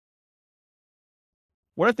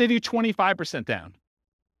 What if they do 25% down?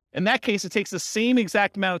 In that case, it takes the same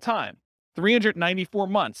exact amount of time, 394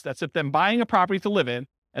 months. That's if them buying a property to live in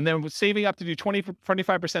and then saving up to do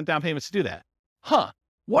 25% down payments to do that.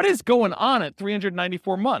 What is going on at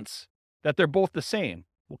 394 months that they're both the same?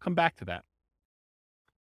 We'll come back to that.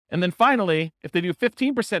 And then finally, if they do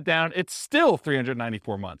 15% down, it's still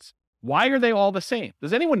 394 months. Why are they all the same?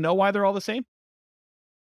 Does anyone know why they're all the same?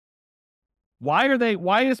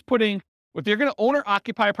 If you're going to owner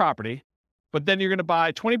occupy a property, but then you're going to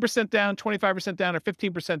buy 20% down, 25% down, or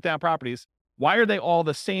 15% down properties, why are they all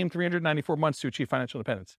the same 394 months to achieve financial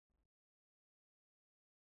independence?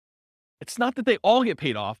 It's not that they all get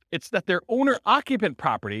paid off. It's that their owner-occupant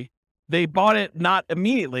property, they bought it not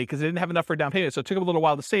immediately because they didn't have enough for a down payment, so it took them a little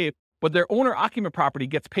while to save, but their owner-occupant property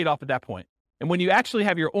gets paid off at that point. And when you actually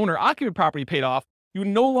have your owner-occupant property paid off, you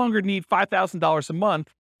no longer need $5,000 a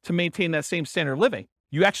month to maintain that same standard of living.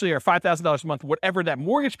 You actually are $5,000 a month, whatever that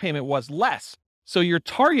mortgage payment was, less. So your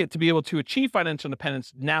target to be able to achieve financial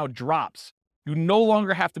independence now drops. You no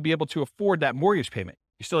longer have to be able to afford that mortgage payment.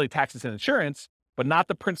 You still need taxes and insurance, but not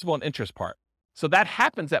the principal and interest part. So that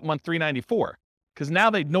happens at month 394 because now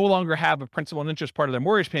they no longer have a principal and interest part of their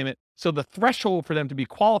mortgage payment. So the threshold for them to be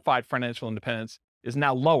qualified for financial independence is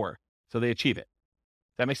now lower. So they achieve it.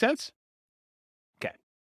 Does that make sense? Okay.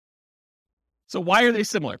 So why are they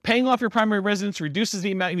similar? Paying off your primary residence reduces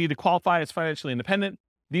the amount you need to qualify as financially independent.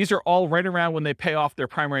 These are all right around when they pay off their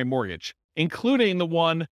primary mortgage, including the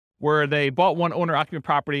one where they bought one owner-occupant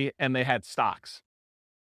property and they had stocks,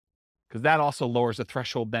 because that also lowers the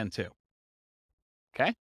threshold then too.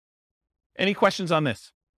 Okay? Any questions on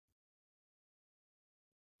this?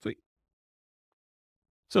 Sweet.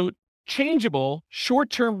 So changeable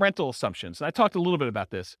short-term rental assumptions. And I talked a little bit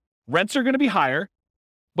about this. Rents are going to be higher,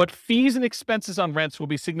 but fees and expenses on rents will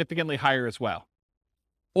be significantly higher as well.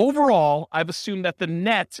 Overall, I've assumed that the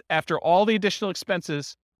net after all the additional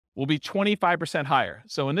expenses will be 25% higher.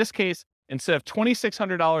 So in this case, instead of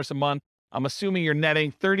 $2,600 a month, I'm assuming you're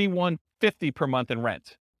netting $3,150 per month in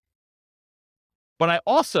rent. But I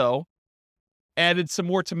also added some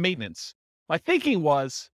more to maintenance. My thinking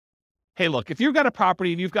was, hey, look, if you've got a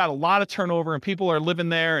property and you've got a lot of turnover and people are living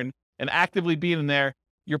there and actively being in there,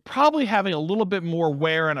 you're probably having a little bit more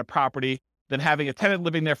wear on a property than having a tenant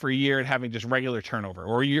living there for a year and having just regular turnover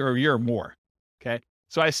or a year or more. Okay.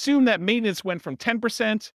 So I assume that maintenance went from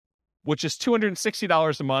 10%, which is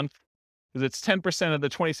 $260 a month, because it's 10% of the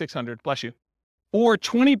 $2,600, bless you, or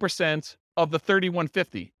 20% of the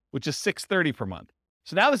 $3,150, which is $630 per month.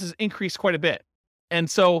 So now this has increased quite a bit. And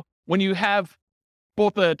so when you have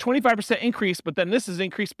both a 25% increase, but then this is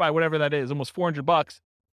increased by whatever that is, almost $400,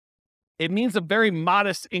 it means a very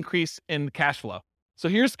modest increase in cash flow. So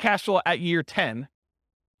here's cash flow at year 10.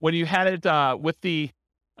 When you had it with the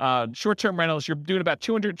short-term rentals, you're doing about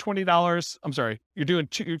 $220. I'm sorry, you're doing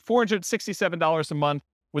 $467 a month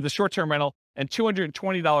with a short-term rental and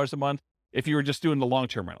 $220 a month if you were just doing the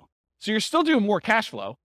long-term rental. So you're still doing more cash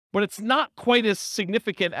flow, but it's not quite as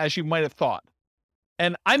significant as you might have thought.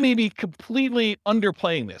 And I may be completely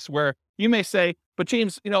underplaying this, where you may say, but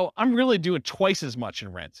James, I'm really doing twice as much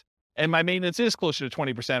in rent, and my maintenance is closer to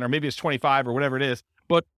 20%, or maybe it's 25 or whatever it is,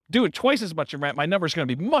 but doing twice as much in rent, my number is going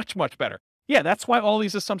to be much, much better. Yeah, that's why all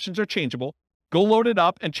these assumptions are changeable. Go load it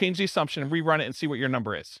up and change the assumption and rerun it and see what your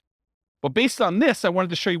number is. But based on this, I wanted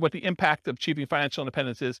to show you what the impact of achieving financial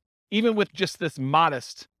independence is, even with just this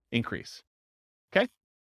modest increase. Okay?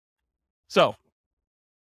 So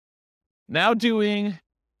now doing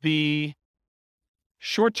the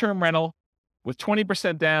short-term rental with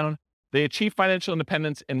 20% down, they achieve financial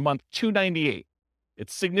independence in month 298.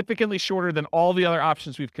 It's significantly shorter than all the other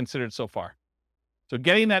options we've considered so far. So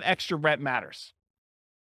getting that extra rent matters.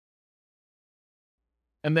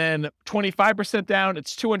 And then 25% down,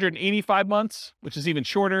 it's 285 months, which is even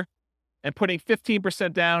shorter. And putting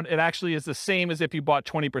 15% down, it actually is the same as if you bought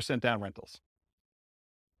 20% down rentals.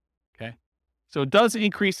 Okay. So it does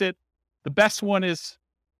increase it. The best one is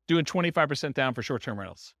doing 25% down for short-term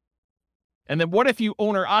rentals. And then what if you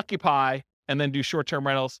owner occupy and then do short-term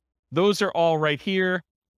rentals? Those are all right here.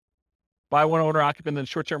 Buy one owner occupant, then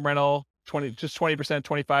short-term rental, 20%,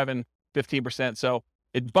 25 and 15%. So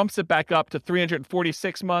it bumps it back up to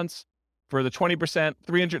 346 months for the 20%,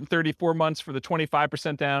 334 months for the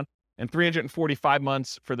 25% down, and 345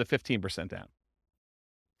 months for the 15% down.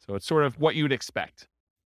 So it's sort of what you'd expect.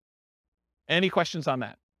 Any questions on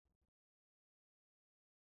that?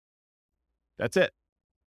 That's it.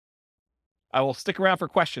 I will stick around for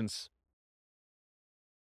questions.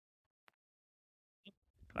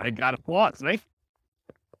 I got applause, right?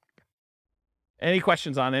 Any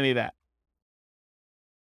questions on any of that?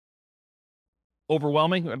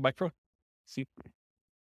 Overwhelming? Micro? See?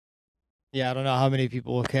 Yeah, I don't know how many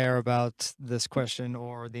people will care about this question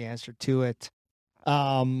or the answer to it.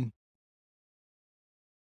 It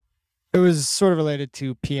was sort of related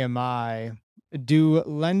to PMI. Do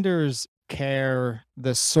lenders care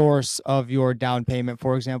the source of your down payment?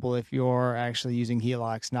 For example, if you're actually using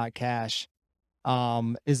HELOCs, not cash,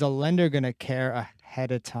 is a lender going to care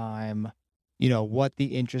ahead of time, what the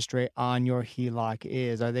interest rate on your HELOC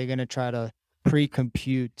is? Are they going to try to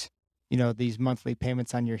pre-compute, these monthly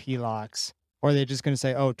payments on your HELOCs? Or are they just going to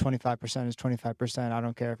say, 25% is 25%. I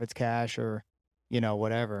don't care if it's cash or,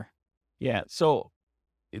 whatever. Yeah. So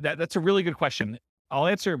that's a really good question. I'll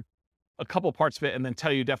answer a couple parts of it and then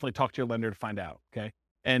tell you definitely talk to your lender to find out. Okay.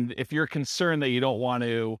 And if you're concerned that you don't want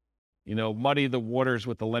to, muddy the waters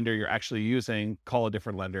with the lender you're actually using, call a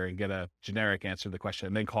different lender and get a generic answer to the question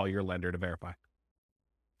and then call your lender to verify.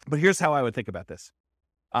 But here's how I would think about this.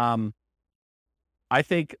 I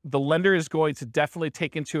think the lender is going to definitely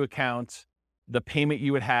take into account the payment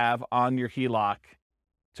you would have on your HELOC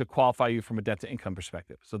to qualify you from a debt to income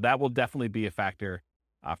perspective. So that will definitely be a factor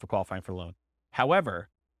for qualifying for a loan. However,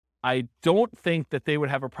 I don't think that they would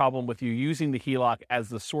have a problem with you using the HELOC as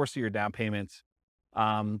the source of your down payments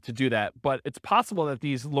to do that. But it's possible that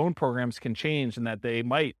these loan programs can change and that they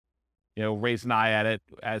might, raise an eye at it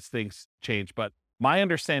as things change. But my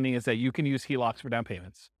understanding is that you can use HELOCs for down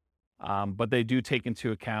payments, but they do take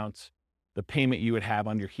into account the payment you would have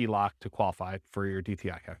on your HELOC to qualify for your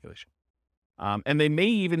DTI calculation. And they may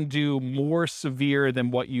even do more severe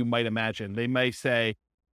than what you might imagine. They may say,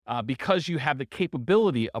 because you have the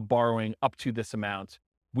capability of borrowing up to this amount,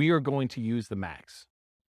 we are going to use the max.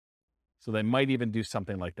 So they might even do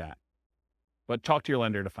something like that. But talk to your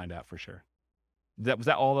lender to find out for sure. Was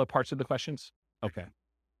that all the parts of the questions? Okay.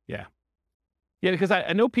 Yeah. Yeah, because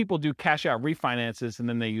I know people do cash out refinances and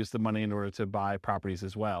then they use the money in order to buy properties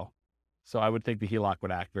as well. So I would think the HELOC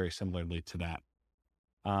would act very similarly to that.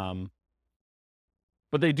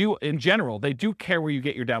 But they do, in general, they do care where you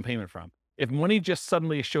get your down payment from. If money just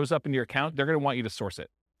suddenly shows up in your account, they're going to want you to source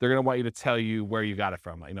it. They're going to want you to tell you where you got it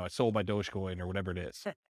from. I sold my Dogecoin or whatever it is.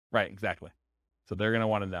 Right, exactly. So they're going to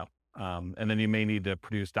want to know. And then you may need to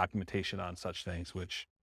produce documentation on such things, which,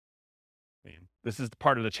 this is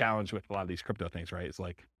part of the challenge with a lot of these crypto things, right? It's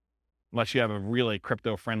like, unless you have a really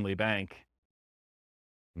crypto-friendly bank,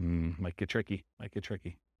 might get tricky.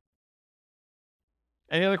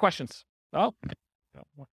 Any other questions? Oh,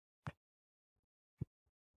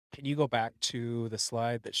 Can you go back to the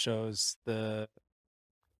slide that shows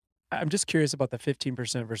I'm just curious about the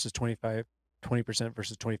 15% versus 20%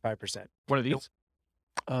 versus 25%. what are these?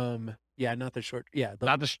 Yeah, not the short. Yeah,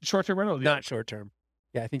 Not the short-term rental? not short term.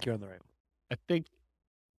 Yeah, I think you're on the right one. I think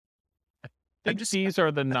just- these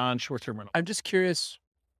are the non-short-term rental. I'm just curious.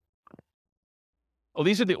 Oh,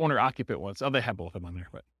 these are the owner-occupant ones. Oh, they have both of them on there.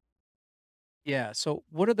 But Yeah. So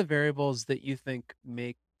what are the variables that you think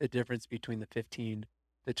make the difference between the 15,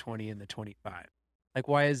 the 20, and the 25? Like,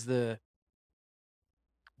 why is the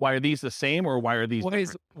these the same or why are these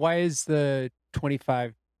different? why is the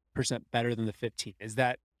 25% better than the 15? Is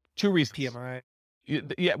that Two reasons. PMI?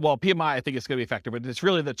 Yeah, well, PMI I think is going to be a factor, but it's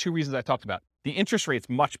really the two reasons I talked about. The interest rate's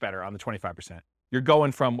much better on the 25%. You're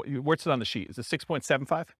going from, what's it on the sheet? Is it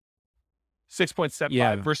 6.75? 6.75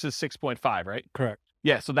 Yeah. versus 6.5, right? Correct.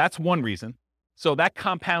 Yeah, so that's one reason. So that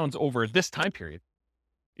compounds over this time period,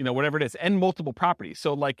 whatever it is, and multiple properties.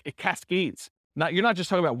 So like it cascades. You're not just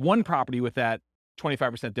talking about one property with that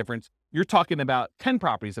 25% difference. You're talking about 10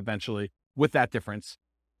 properties eventually with that difference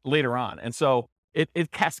later on. And so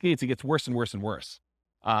it cascades. It gets worse and worse and worse,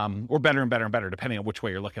 or better and better and better, depending on which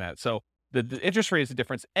way you're looking at it. So the interest rate is the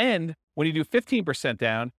difference. And when you do 15%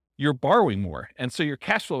 down, you're borrowing more. And so your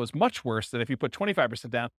cash flow is much worse than if you put 25%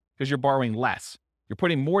 down because you're borrowing less. You're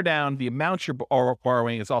putting more down. The amount you're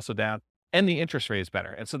borrowing is also down, and the interest rate is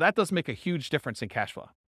better. And so that does make a huge difference in cash flow.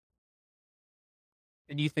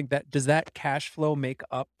 And you think does that cash flow make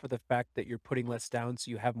up for the fact that you're putting less down so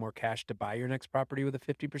you have more cash to buy your next property with a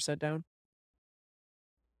 50% down?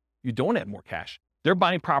 You don't add more cash. They're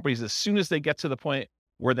buying properties as soon as they get to the point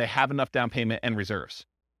where they have enough down payment and reserves.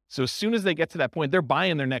 So as soon as they get to that point, they're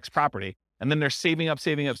buying their next property, and then they're saving up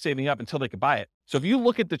until they can buy it. So if you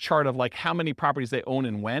look at the chart of like how many properties they own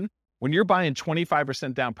and when you're buying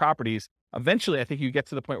 25% down properties, eventually I think you get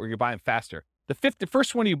to the point where you're buying faster. The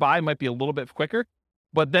first one you buy might be a little bit quicker,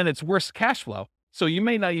 but then it's worse cash flow. So you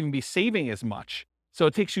may not even be saving as much. So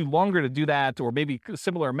it takes you longer to do that, or maybe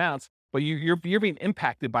similar amounts, but you're being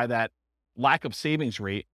impacted by that lack of savings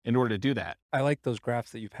rate in order to do that. I like those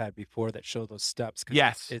graphs that you've had before that show those steps.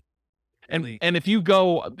 Yes. And if you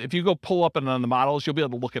go pull up on the models, you'll be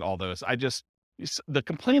able to look at all those. The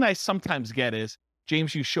complaint I sometimes get is,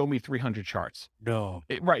 James, you show me 300 charts. No.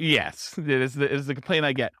 Right. Yes. It is the complaint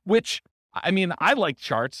I get, which, I mean, I like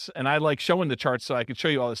charts and I like showing the charts so I can show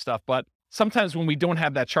you all this stuff. But sometimes when we don't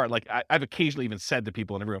have that chart, like I've occasionally even said to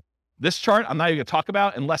people in the room, this chart, I'm not even gonna talk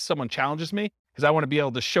about unless someone challenges me, because I want to be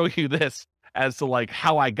able to show you this as to like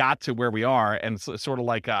how I got to where we are. And so it's sort of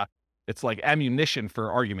like, it's like ammunition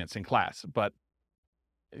for arguments in class. But,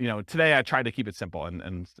 today I tried to keep it simple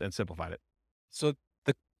and simplified it. So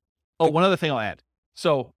one other thing I'll add.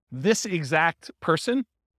 So this exact person,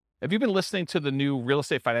 have you been listening to the new Real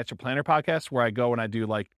Estate Financial Planner podcast where I go and I do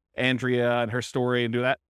like Andrea and her story and do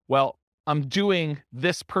that? Well, I'm doing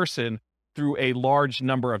this person through a large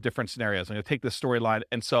number of different scenarios. I'm going to take this storyline.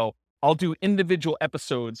 And so I'll do individual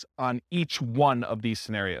episodes on each one of these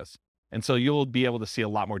scenarios. And so you'll be able to see a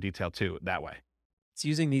lot more detail too that way. it's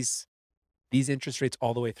using these interest rates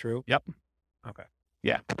all the way through. Yep. Okay.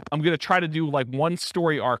 Yeah. I'm going to try to do like one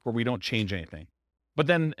story arc where we don't change anything. But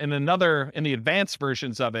then in the advanced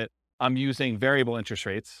versions of it, I'm using variable interest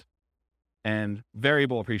rates and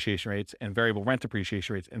variable appreciation rates and variable rent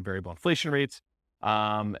appreciation rates and variable inflation rates.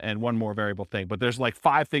 And one more variable thing, but there's like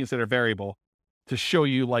 5 things that are variable to show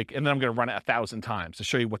you like, and then I'm going to run it 1,000 times to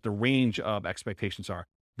show you what the range of expectations are.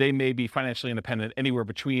 They may be financially independent anywhere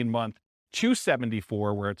between month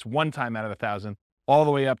 274, where it's 1 time out of 1,000, all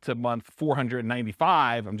the way up to month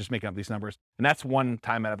 495. I'm just making up these numbers, and that's 1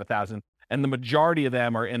 time out of 1,000. And the majority of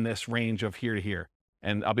them are in this range of here to here.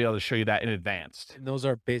 And I'll be able to show you that in advance. And those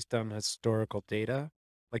are based on historical data,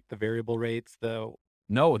 like the variable rates,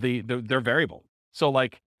 No, they're variable. So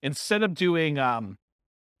like instead of doing an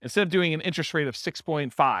interest rate of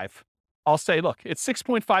 6.5, I'll say, look, it's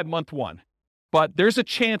 6.5 month 1, but there's a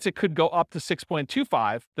chance it could go up to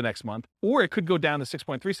 6.25 the next month, or it could go down to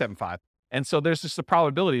 6.375. And so there's just a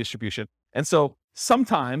probability distribution. And so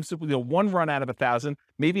sometimes, one run out of 1,000,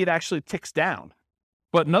 maybe it actually ticks down.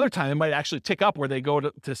 But another time it might actually tick up where they go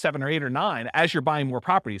to 7 or 8 or 9 as you're buying more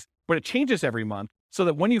properties. But it changes every month so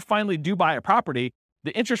that when you finally do buy a property,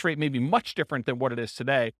 the interest rate may be much different than what it is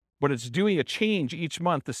today, but it's doing a change each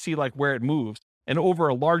month to see like where it moves. And over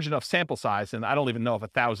a large enough sample size, and I don't even know if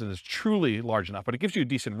 1,000 is truly large enough, but it gives you a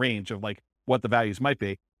decent range of like what the values might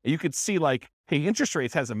be. And you could see like, hey, interest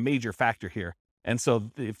rates has a major factor here. And so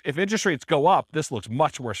if interest rates go up, this looks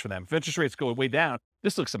much worse for them. If interest rates go way down,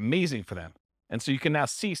 this looks amazing for them. And so you can now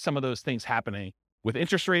see some of those things happening with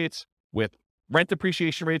interest rates, with rent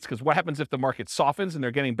appreciation rates, because what happens if the market softens and they're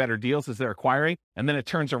getting better deals as they're acquiring, and then it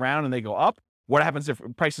turns around and they go up? What happens if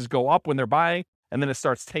prices go up when they're buying, and then it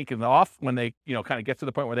starts taking off when they, kind of get to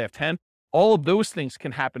the point where they have 10? All of those things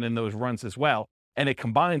can happen in those runs as well. And it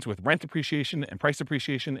combines with rent appreciation and price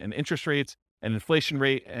appreciation and interest rates and inflation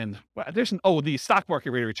rate. And the stock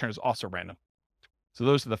market rate of return is also random. So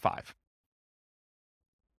those are the 5. Does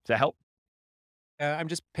that help? I'm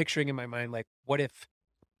just picturing in my mind, like, what if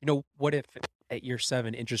at year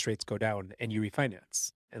 7 interest rates go down and you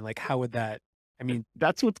refinance? And like, how would that,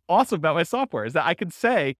 that's what's awesome about my software is that I can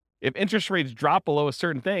say, if interest rates drop below a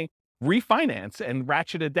certain thing, refinance and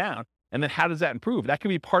ratchet it down. And then how does that improve? That can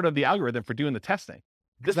be part of the algorithm for doing the testing.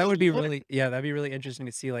 This That is would be lit- really, yeah, that'd be really interesting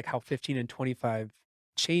to see like how 15 and 25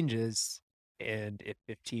 changes, and if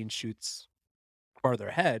 15 shoots farther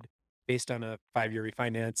ahead based on a 5-year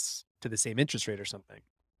refinance to the same interest rate or something.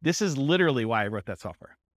 This is literally why I wrote that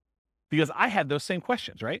software, because I had those same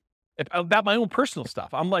questions, right? About my own personal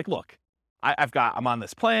stuff. I'm like, look, I'm on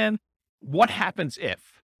this plan. What happens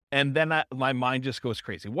if? And then my mind just goes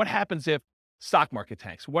crazy. What happens if stock market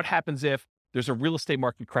tanks? What happens if there's a real estate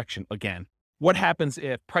market correction again? What happens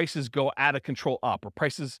if prices go out of control up, or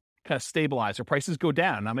prices kind of stabilize, or prices go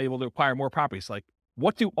down and I'm able to acquire more properties? Like,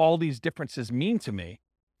 what do all these differences mean to me?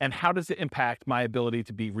 And how does it impact my ability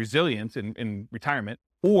to be resilient in retirement?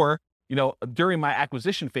 Or, during my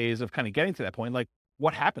acquisition phase of kind of getting to that point, like,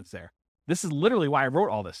 what happens there? This is literally why I wrote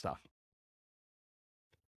all this stuff.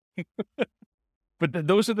 But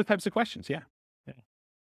those are the types of questions. Yeah.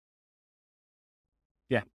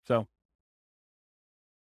 Yeah. So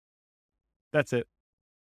that's it.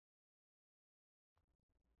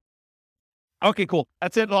 Okay, cool.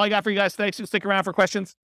 That's it. All I got for you guys today. So stick around for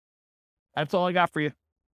questions. That's all I got for you.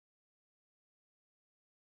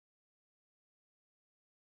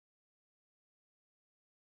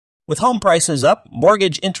 With home prices up,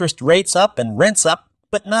 mortgage interest rates up, and rents up,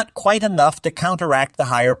 but not quite enough to counteract the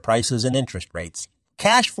higher prices and interest rates,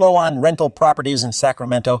 cash flow on rental properties in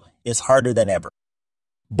Sacramento is harder than ever.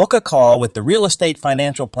 Book a call with the Real Estate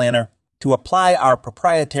Financial Planner to apply our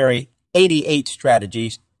proprietary 88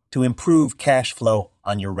 strategies to improve cash flow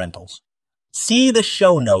on your rentals. See the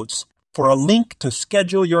show notes for a link to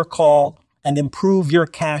schedule your call and improve your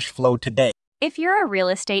cash flow today. If you're a real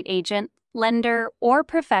estate agent, lender, or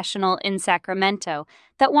professional in Sacramento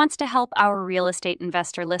that wants to help our real estate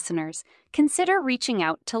investor listeners, consider reaching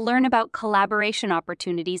out to learn about collaboration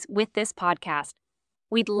opportunities with this podcast.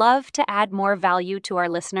 We'd love to add more value to our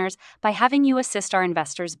listeners by having you assist our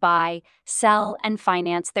investors buy, sell, and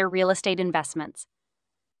finance their real estate investments.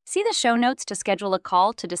 See the show notes to schedule a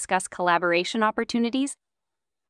call to discuss collaboration opportunities